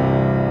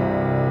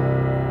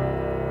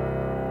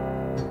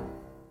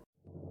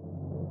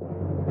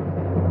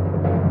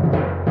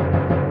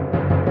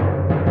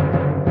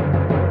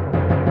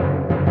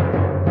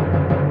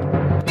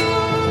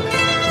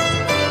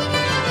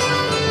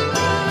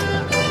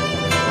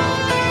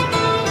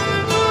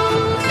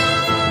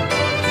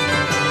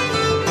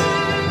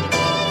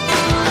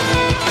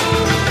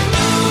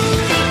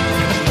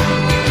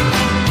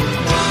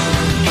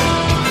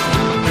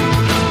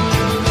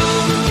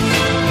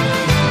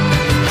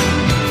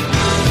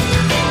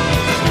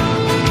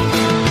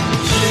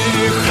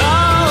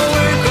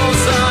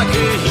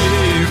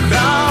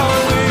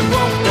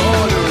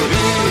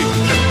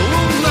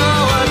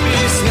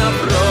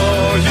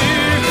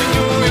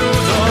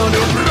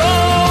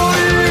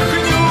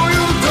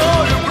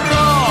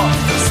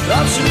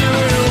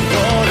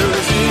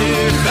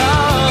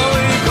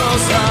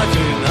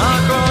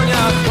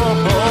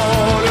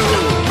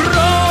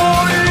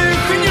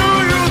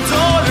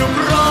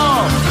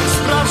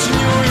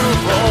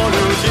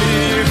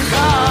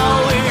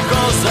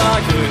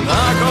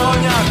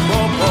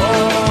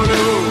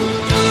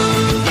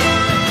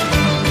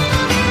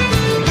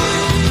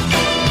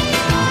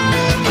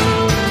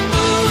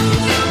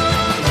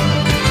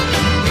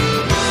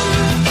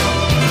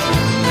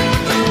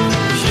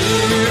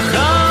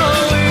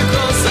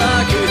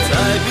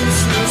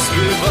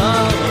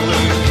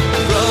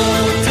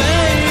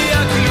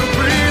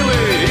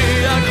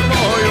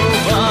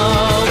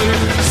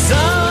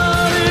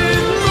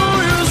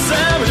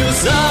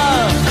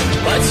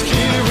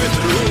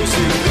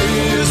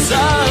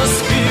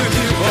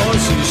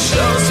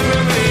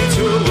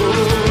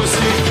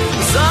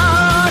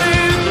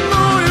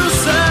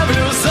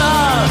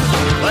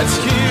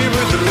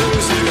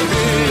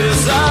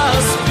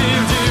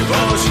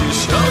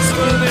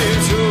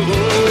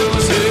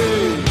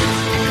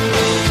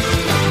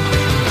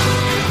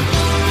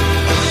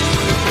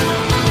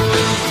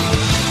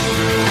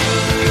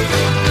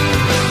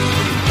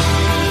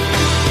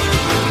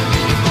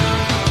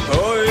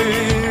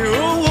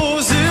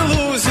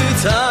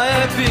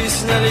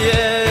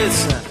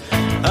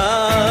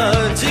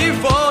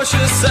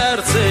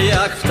 Серце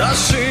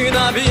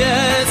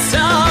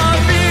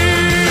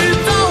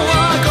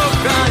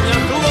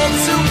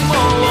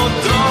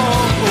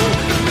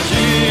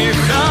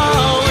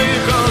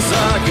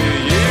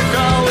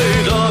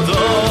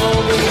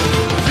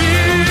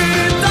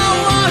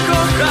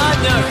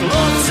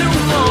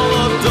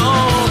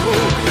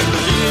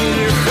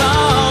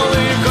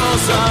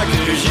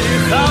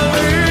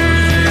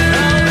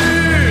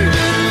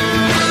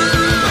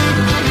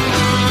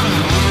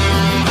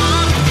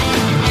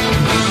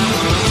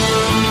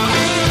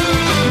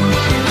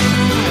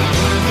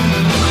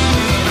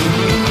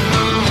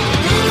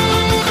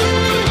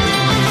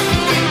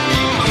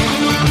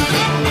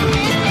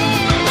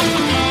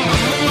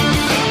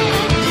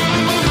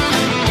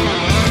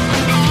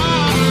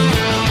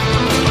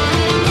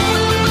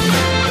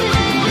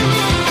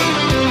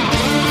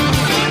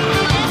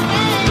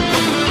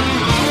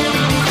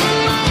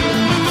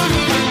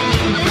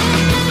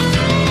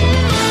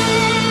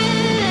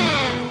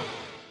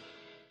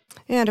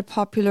And a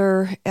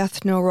popular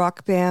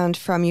ethno-rock band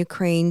from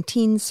Ukraine,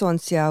 Teen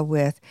Sonsia,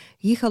 with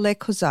Yichale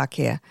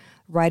Kozake,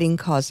 Riding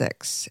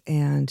Cossacks,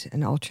 and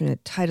an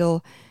alternate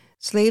title,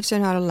 Slaves Are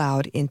Not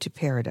Allowed into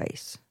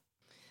Paradise.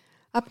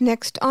 Up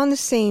next, on the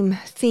same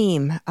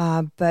theme,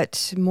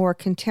 but more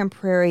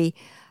contemporary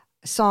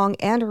song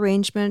and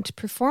arrangement,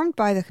 performed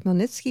by the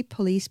Khmelnytsky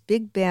Police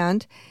Big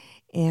Band,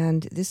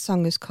 and this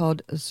song is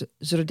called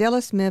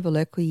Zrodelas me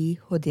velikoyi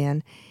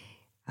hoden,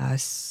 a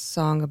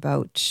song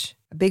about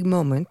a big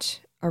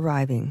moment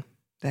arriving,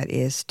 that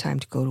is, time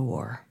to go to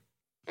war.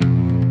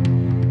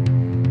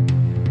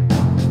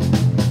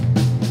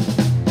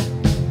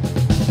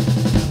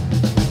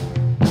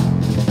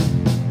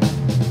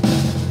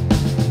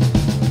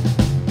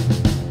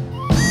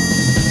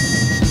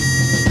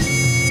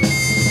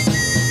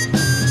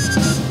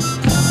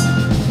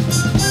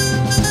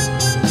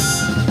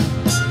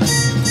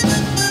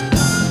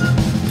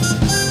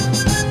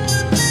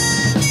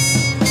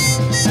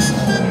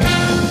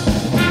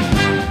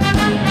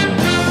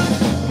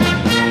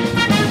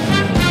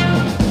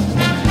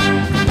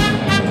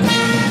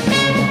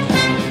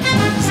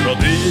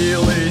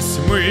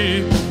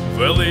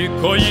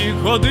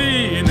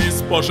 Години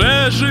з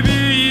пожежі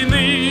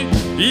війни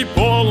і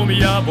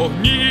полум'я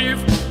вогнів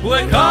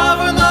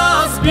плекав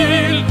нас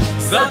біль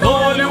за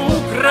долю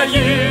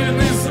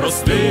України,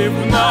 зростив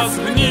нас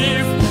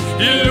гнів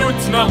і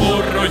лють на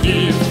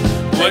ворогів,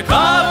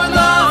 плекав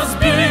нас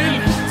біль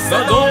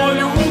за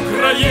долю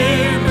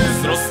України,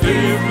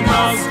 зростив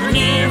нас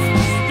гнів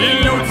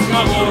і лють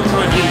на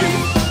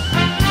ворогів.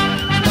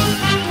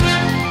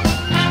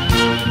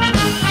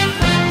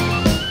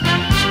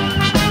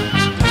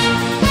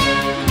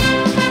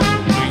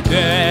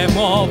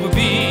 Йдемо в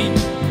бій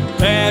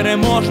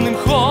переможним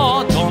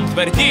ходом,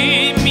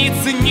 тверді,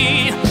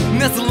 міцні,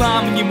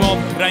 незламні, мов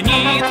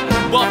граніт,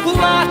 бо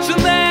плач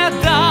не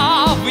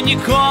дав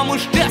нікому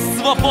ще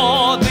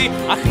свободи,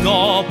 а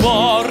хто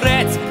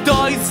борець,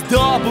 той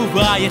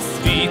здобуває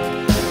світ.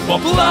 Бо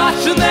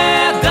плач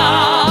не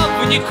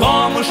дав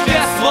нікому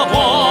ще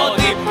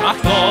свободи, а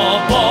хто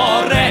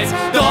борець,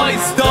 той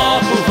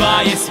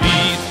здобуває світ.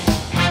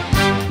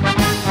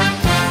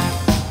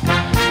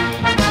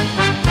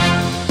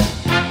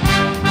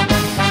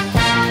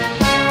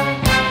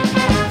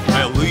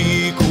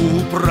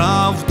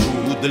 Правду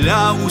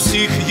для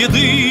усіх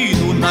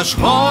єдину наш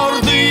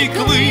гордий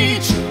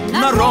клич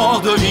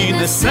народові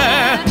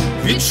несе.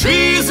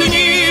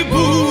 Вітчизні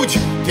будь,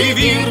 ти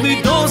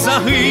вірний до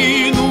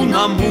загину,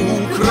 нам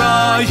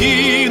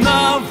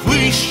Україна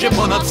вище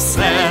понад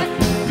все.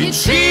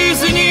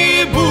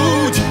 Вітчизні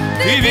будь,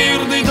 ти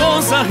вірний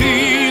до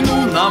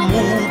загину, нам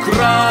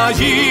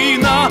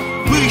Україна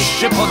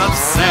вище понад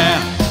все.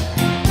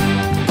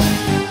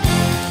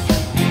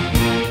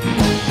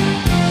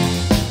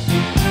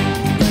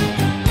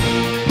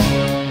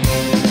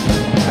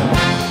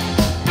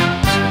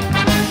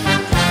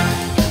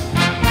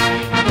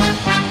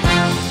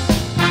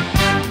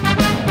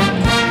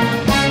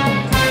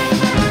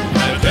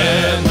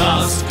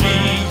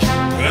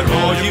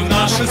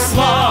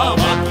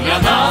 Слава, для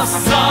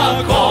нас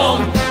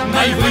закон,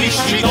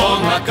 найвищий то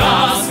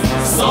наказ.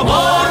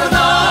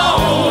 Соборна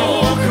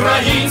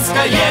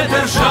українська є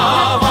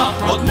держава,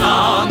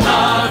 одна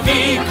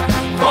навік,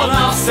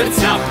 вона в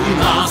серцях у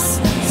нас.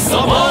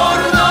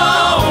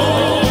 Соборна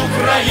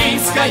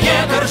українська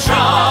є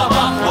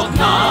держава,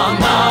 одна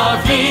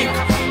навік,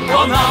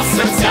 вона в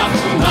серцях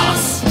у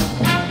нас.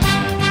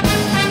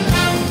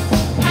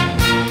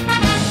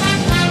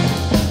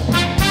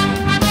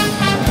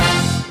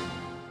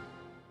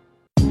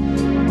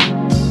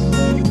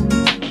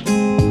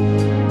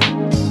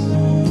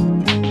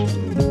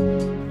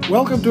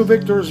 Welcome to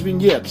Victor's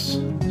Vignettes,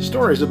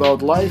 stories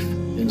about life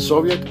in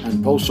Soviet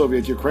and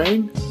post-Soviet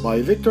Ukraine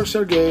by Viktor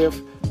Sergeyev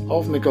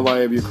of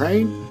Mykolaiv,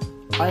 Ukraine.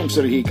 I am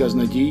Serhiy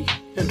Kaznady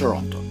in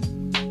Toronto.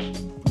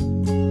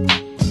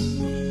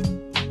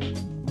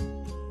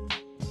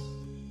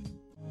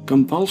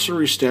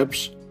 Compulsory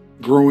Steps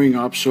Growing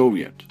Up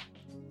Soviet.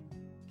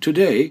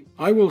 Today,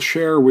 I will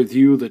share with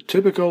you the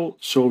typical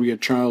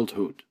Soviet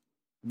childhood,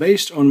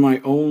 based on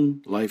my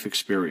own life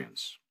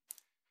experience.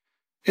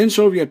 In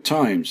Soviet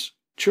times,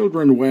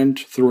 children went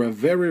through a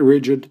very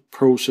rigid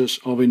process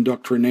of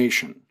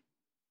indoctrination.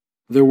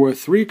 There were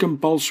 3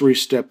 compulsory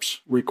steps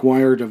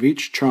required of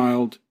each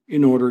child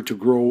in order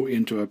to grow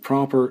into a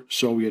proper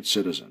Soviet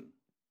citizen.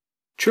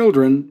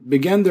 Children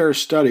began their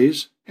studies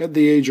at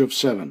the age of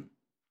 7.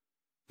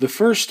 The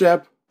first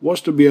step was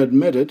to be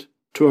admitted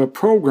to a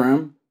program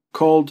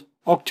called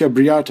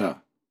Oktyabriata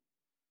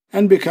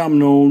and become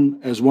known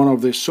as one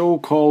of the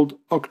so-called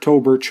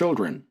October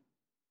children.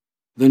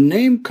 The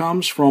name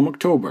comes from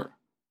October,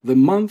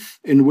 the month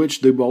in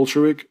which the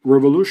Bolshevik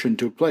Revolution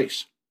took place.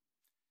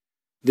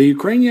 The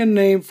Ukrainian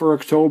name for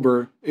October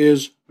is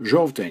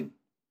Zhovteny.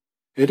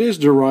 It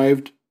is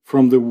derived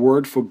from the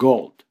word for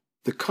gold,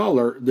 the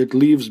color that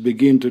leaves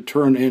begin to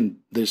turn in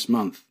this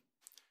month.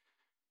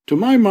 To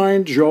my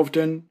mind,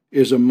 Zhovteny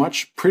is a much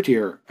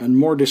prettier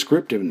and more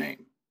descriptive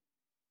name.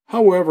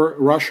 However,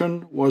 Russian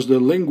was the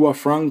lingua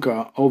franca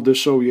of the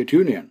Soviet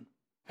Union,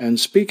 and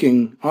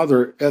speaking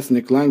other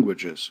ethnic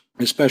languages,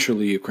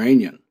 especially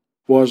Ukrainian,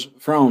 was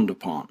frowned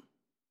upon.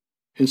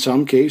 In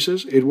some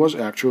cases, it was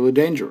actually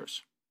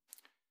dangerous.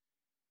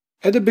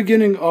 At the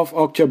beginning of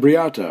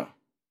Oktyabriata,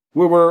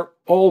 we were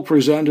all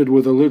presented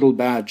with a little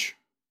badge,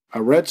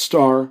 a red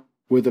star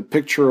with a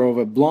picture of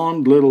a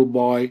blond little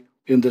boy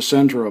in the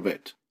center of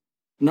it.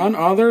 None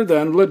other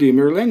than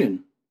Vladimir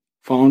Lenin,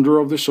 founder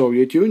of the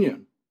Soviet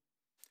Union.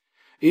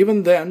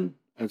 Even then,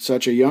 at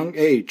such a young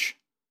age,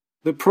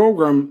 the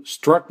program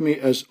struck me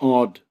as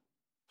odd,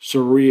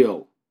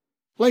 surreal,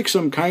 like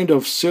some kind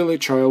of silly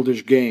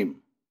childish game.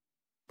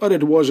 But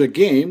it was a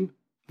game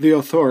the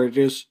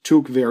authorities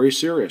took very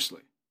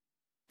seriously.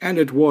 And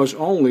it was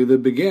only the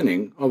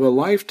beginning of a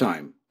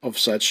lifetime of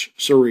such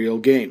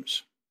surreal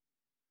games.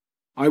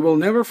 I will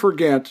never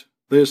forget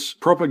this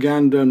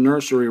propaganda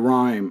nursery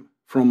rhyme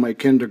from my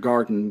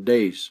kindergarten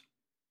days.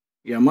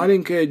 «Я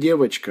маленькая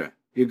девочка,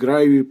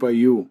 играю и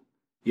пою.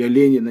 Я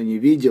Ленина не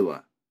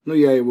видела, но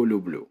я его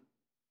люблю».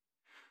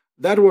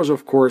 That was,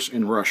 of course,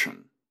 in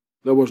Russian.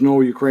 There was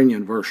no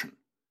Ukrainian version.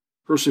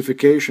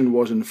 Russification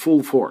was in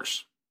full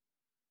force.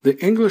 The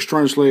English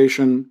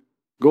translation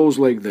goes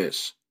like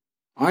this.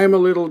 I am a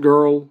little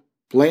girl,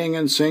 playing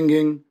and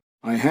singing.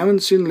 I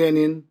haven't seen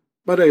Lenin,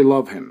 but I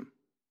love him.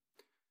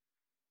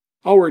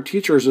 Our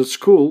teachers at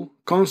school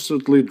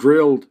constantly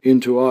drilled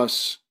into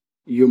us,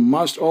 you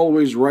must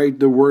always write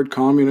the word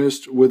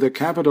communist with a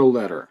capital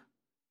letter,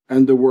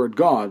 and the word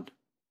God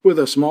with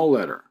a small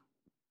letter.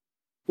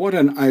 What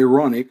an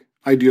ironic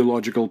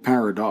ideological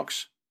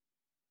paradox.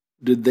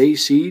 Did they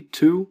see it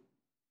too?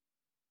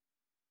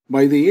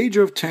 By the age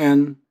of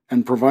 10,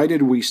 and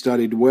provided we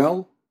studied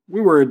well,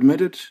 we were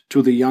admitted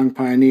to the Young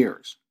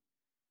Pioneers.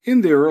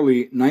 In the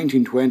early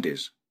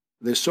 1920s,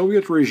 the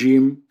Soviet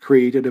regime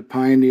created a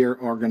pioneer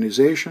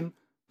organization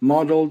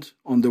modeled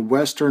on the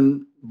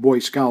Western Boy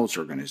Scouts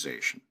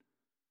organization,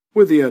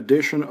 with the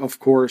addition, of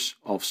course,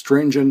 of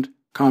stringent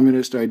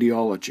communist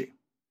ideology.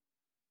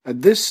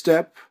 At this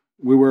step,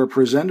 we were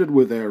presented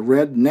with a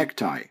red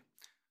necktie,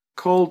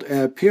 called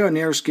a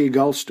Pionersky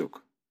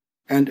Galstuk,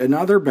 and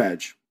another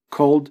badge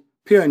called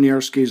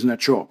Pionersky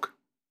Znachok.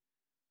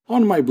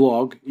 On my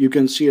blog, you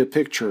can see a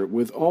picture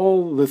with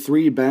all the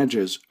three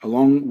badges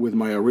along with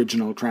my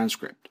original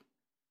transcript.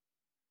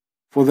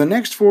 For the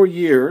next 4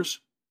 years,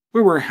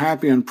 we were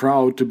happy and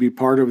proud to be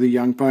part of the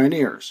Young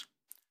Pioneers.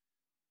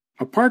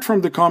 Apart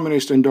from the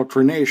communist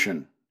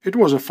indoctrination, it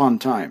was a fun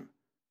time,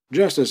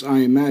 just as I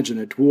imagine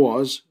it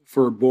was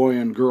for Boy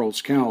and Girl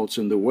Scouts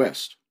in the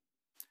West.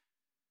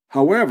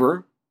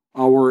 However,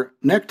 our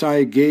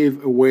necktie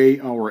gave away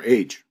our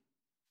age.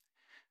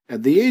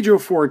 At the age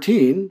of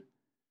 14,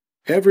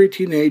 every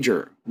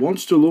teenager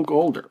wants to look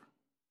older.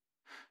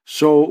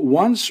 So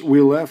once we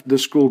left the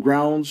school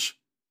grounds,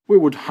 we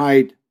would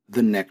hide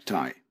the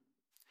necktie.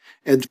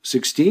 At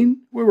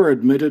 16, we were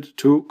admitted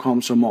to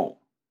Komsomol,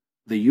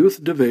 the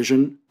youth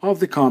division of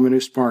the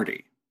Communist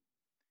Party.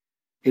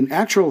 In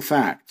actual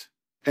fact,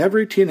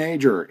 every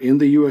teenager in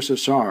the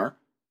USSR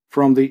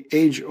from the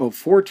age of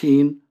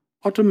 14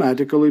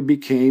 automatically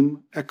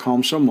became a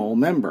Komsomol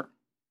member.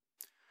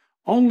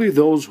 Only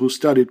those who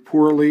studied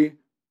poorly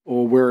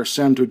or were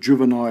sent to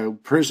juvenile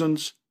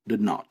prisons did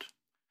not.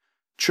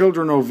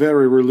 Children of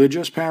very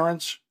religious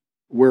parents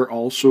were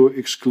also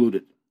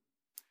excluded.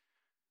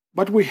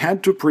 But we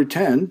had to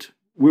pretend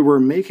we were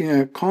making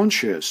a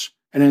conscious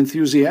and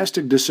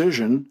enthusiastic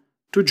decision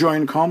to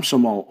join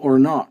Komsomol or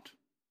not.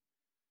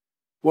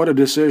 What a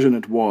decision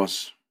it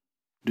was.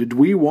 Did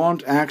we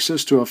want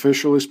access to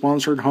officially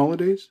sponsored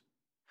holidays?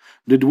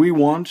 Did we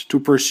want to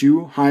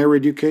pursue higher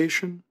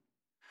education?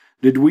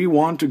 Did we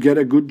want to get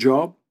a good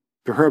job,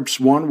 perhaps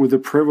one with the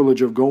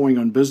privilege of going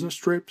on business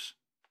trips?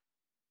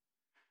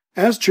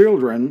 As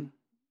children,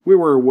 we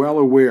were well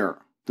aware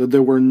that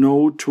there were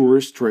no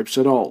tourist trips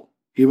at all,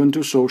 even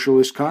to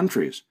socialist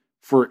countries,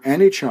 for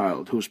any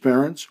child whose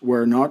parents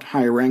were not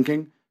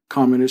high-ranking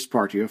Communist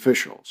Party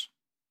officials.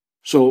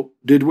 So,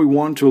 did we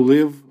want to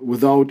live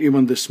without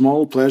even the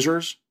small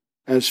pleasures,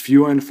 as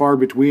few and far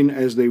between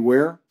as they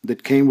were,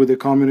 that came with the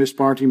Communist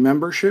Party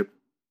membership?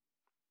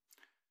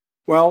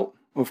 Well,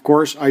 of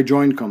course, I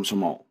joined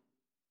Komsomol.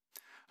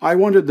 I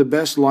wanted the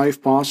best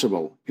life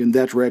possible in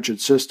that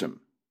wretched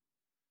system.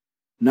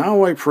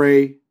 Now I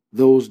pray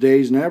those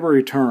days never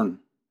return,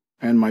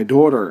 and my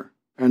daughter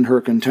and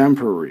her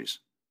contemporaries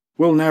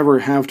will never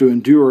have to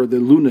endure the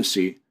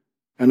lunacy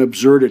and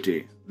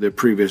absurdity the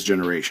previous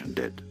generation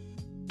did.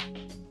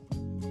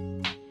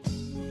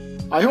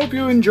 I hope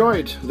you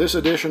enjoyed this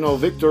edition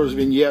of Victor's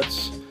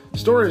Vignettes,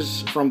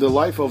 stories from the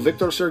life of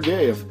Viktor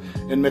Sergeyev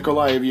in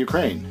Mykolaiv,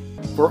 Ukraine.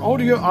 For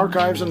audio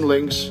archives and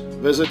links,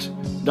 visit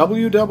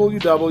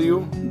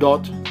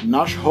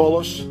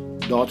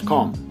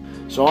www.nashholos.com.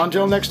 So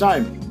until next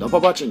time, do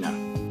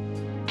побачення!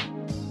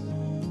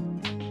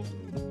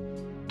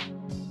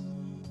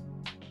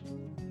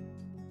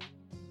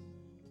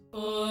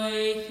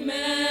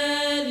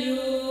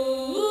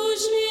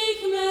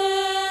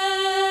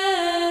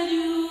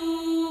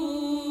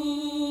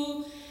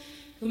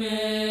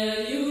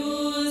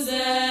 Хмелю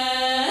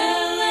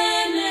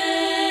зелене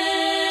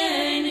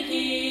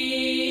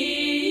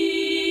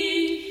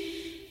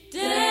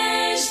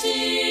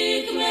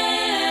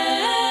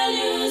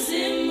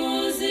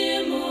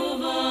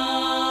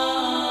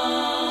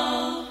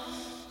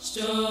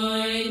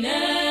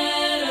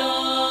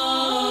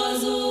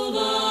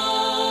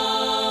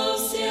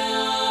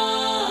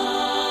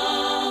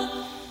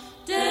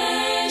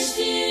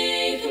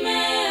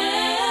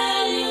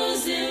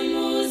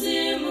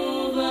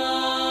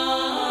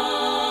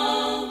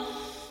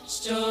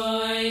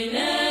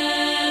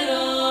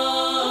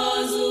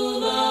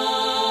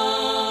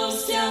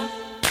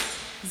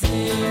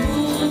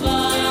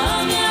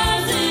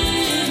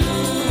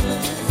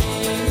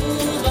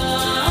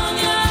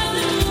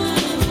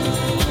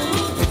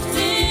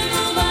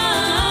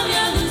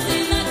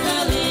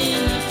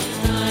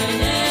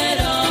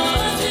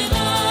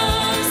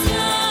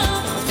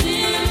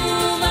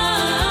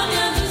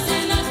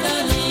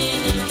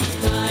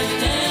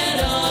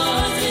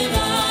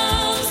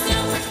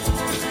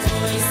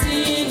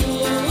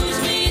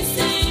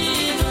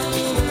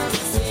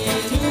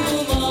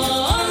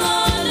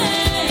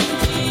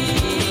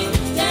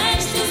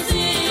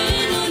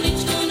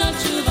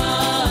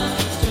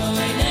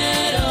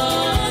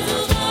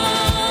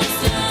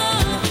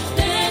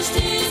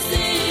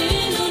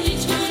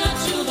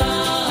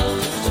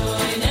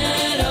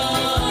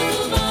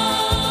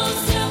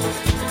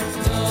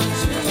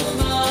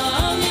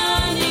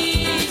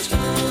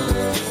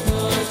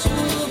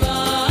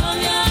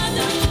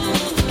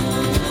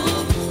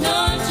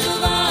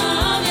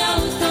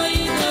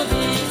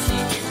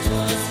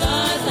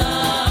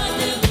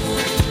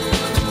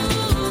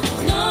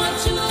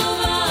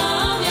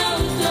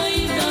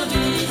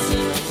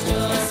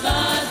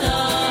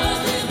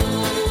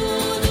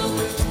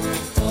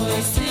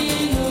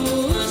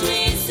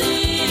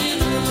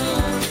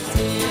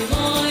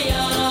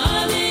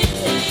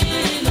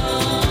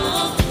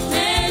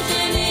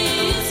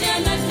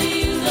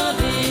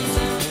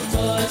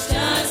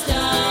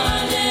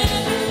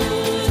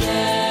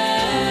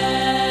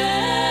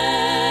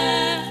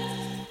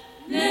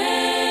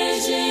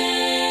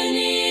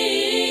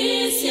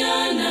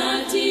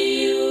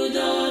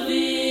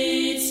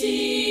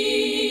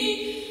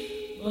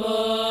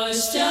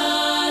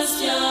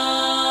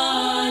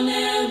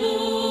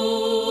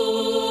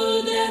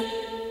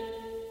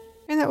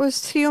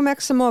was Trio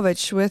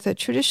Maximovich with a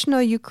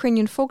traditional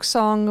Ukrainian folk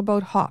song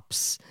about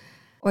hops.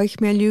 Ой,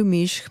 хмелю,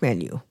 між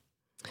хмелю.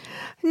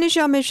 На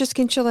жаль, ми вже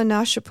скінчили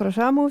нашу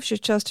програму, вже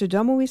час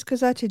додому і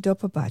сказати до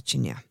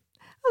побачення.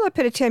 Але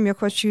перед тим, я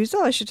хочу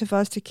залишити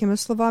вас такими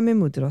словами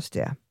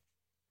мудрості.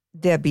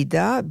 Де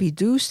біда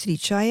біду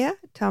зустрічає,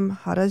 там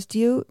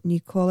гараздів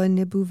ніколи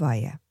не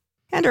буває.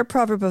 And our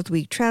proverb of the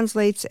week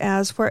translates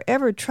as,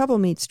 wherever trouble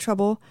meets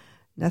trouble,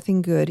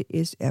 nothing good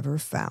is ever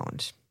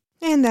found.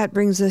 And that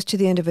brings us to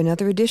the end of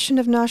another edition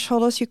of Nash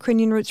Holos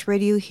Ukrainian Roots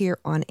Radio here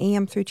on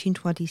AM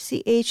 1320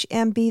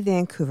 CHMB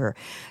Vancouver.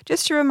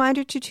 Just a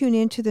reminder to tune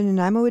in to the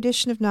Nanaimo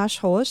edition of Nash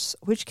Holos,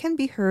 which can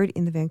be heard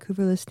in the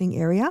Vancouver listening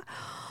area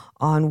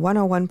on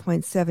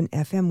 101.7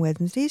 FM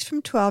Wednesdays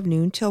from 12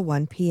 noon till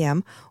 1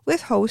 p.m.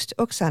 with host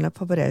Oksana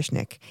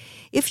Poberezhnik.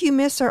 If you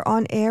miss our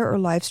on-air or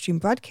live stream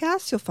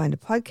broadcasts, you'll find a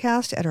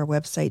podcast at our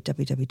website,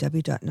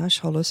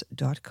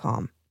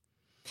 www.nashholos.com.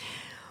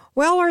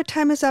 Well, our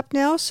time is up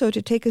now, so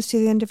to take us to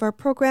the end of our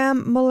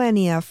program,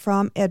 Millennia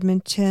from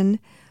Edmonton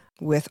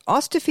with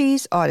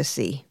Ostafy's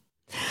Odyssey.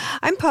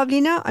 I'm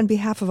Pavlina. On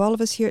behalf of all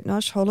of us here at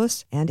Nash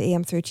Holos and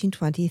AM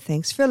 1320,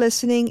 thanks for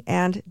listening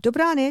and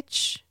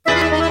Dobranich.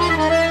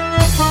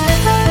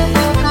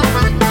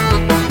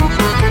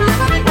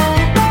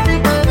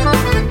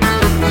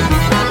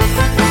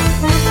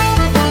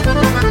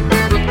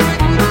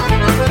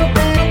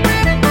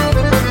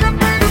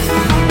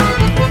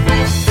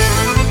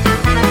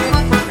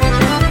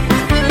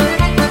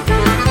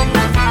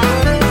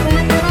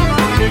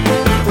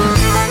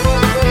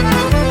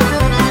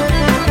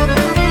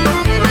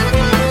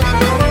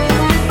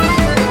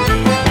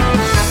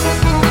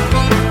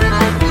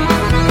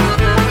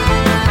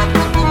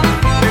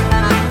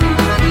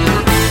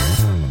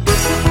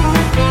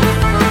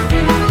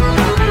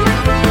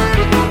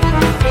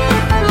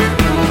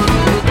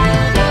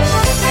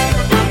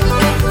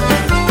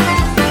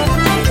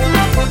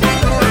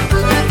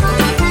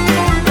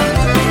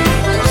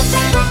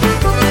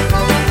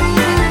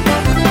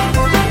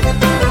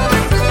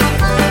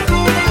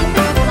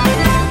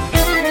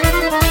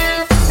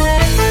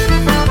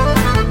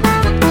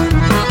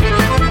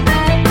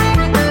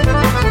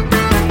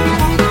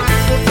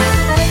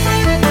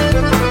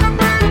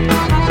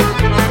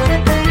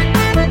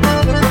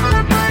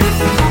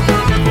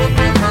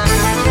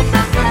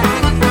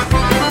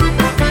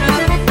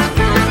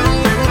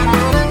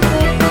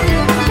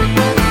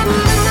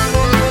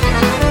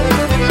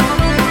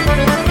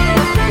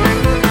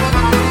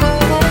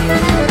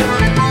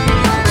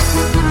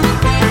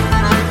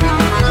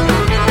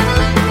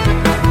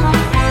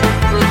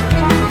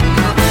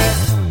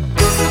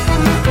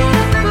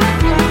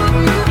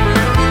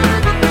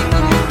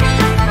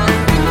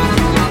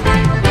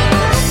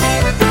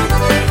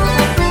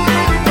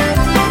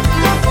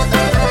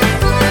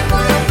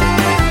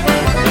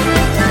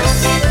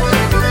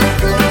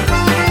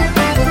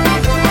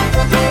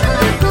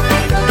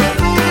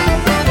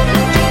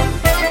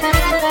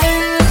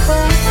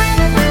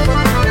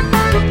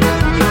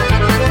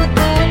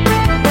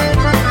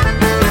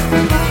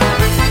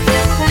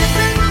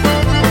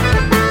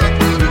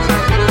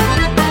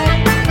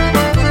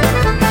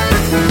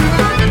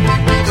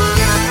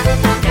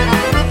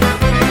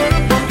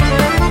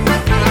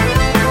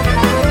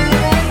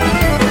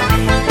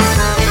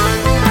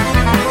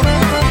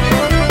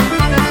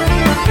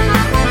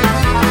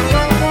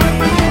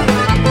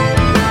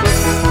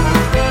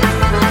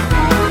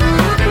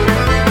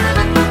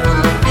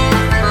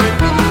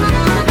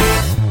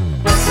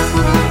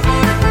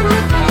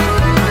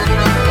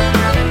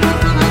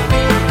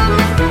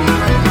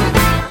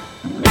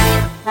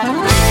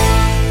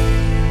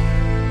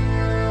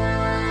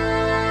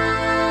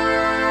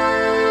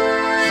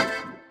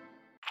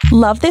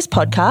 Love this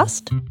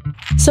podcast?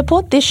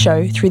 Support this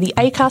show through the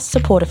Acast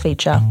supporter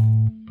feature.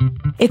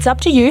 It's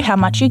up to you how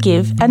much you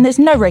give, and there's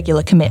no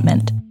regular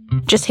commitment.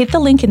 Just hit the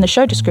link in the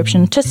show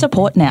description to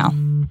support now.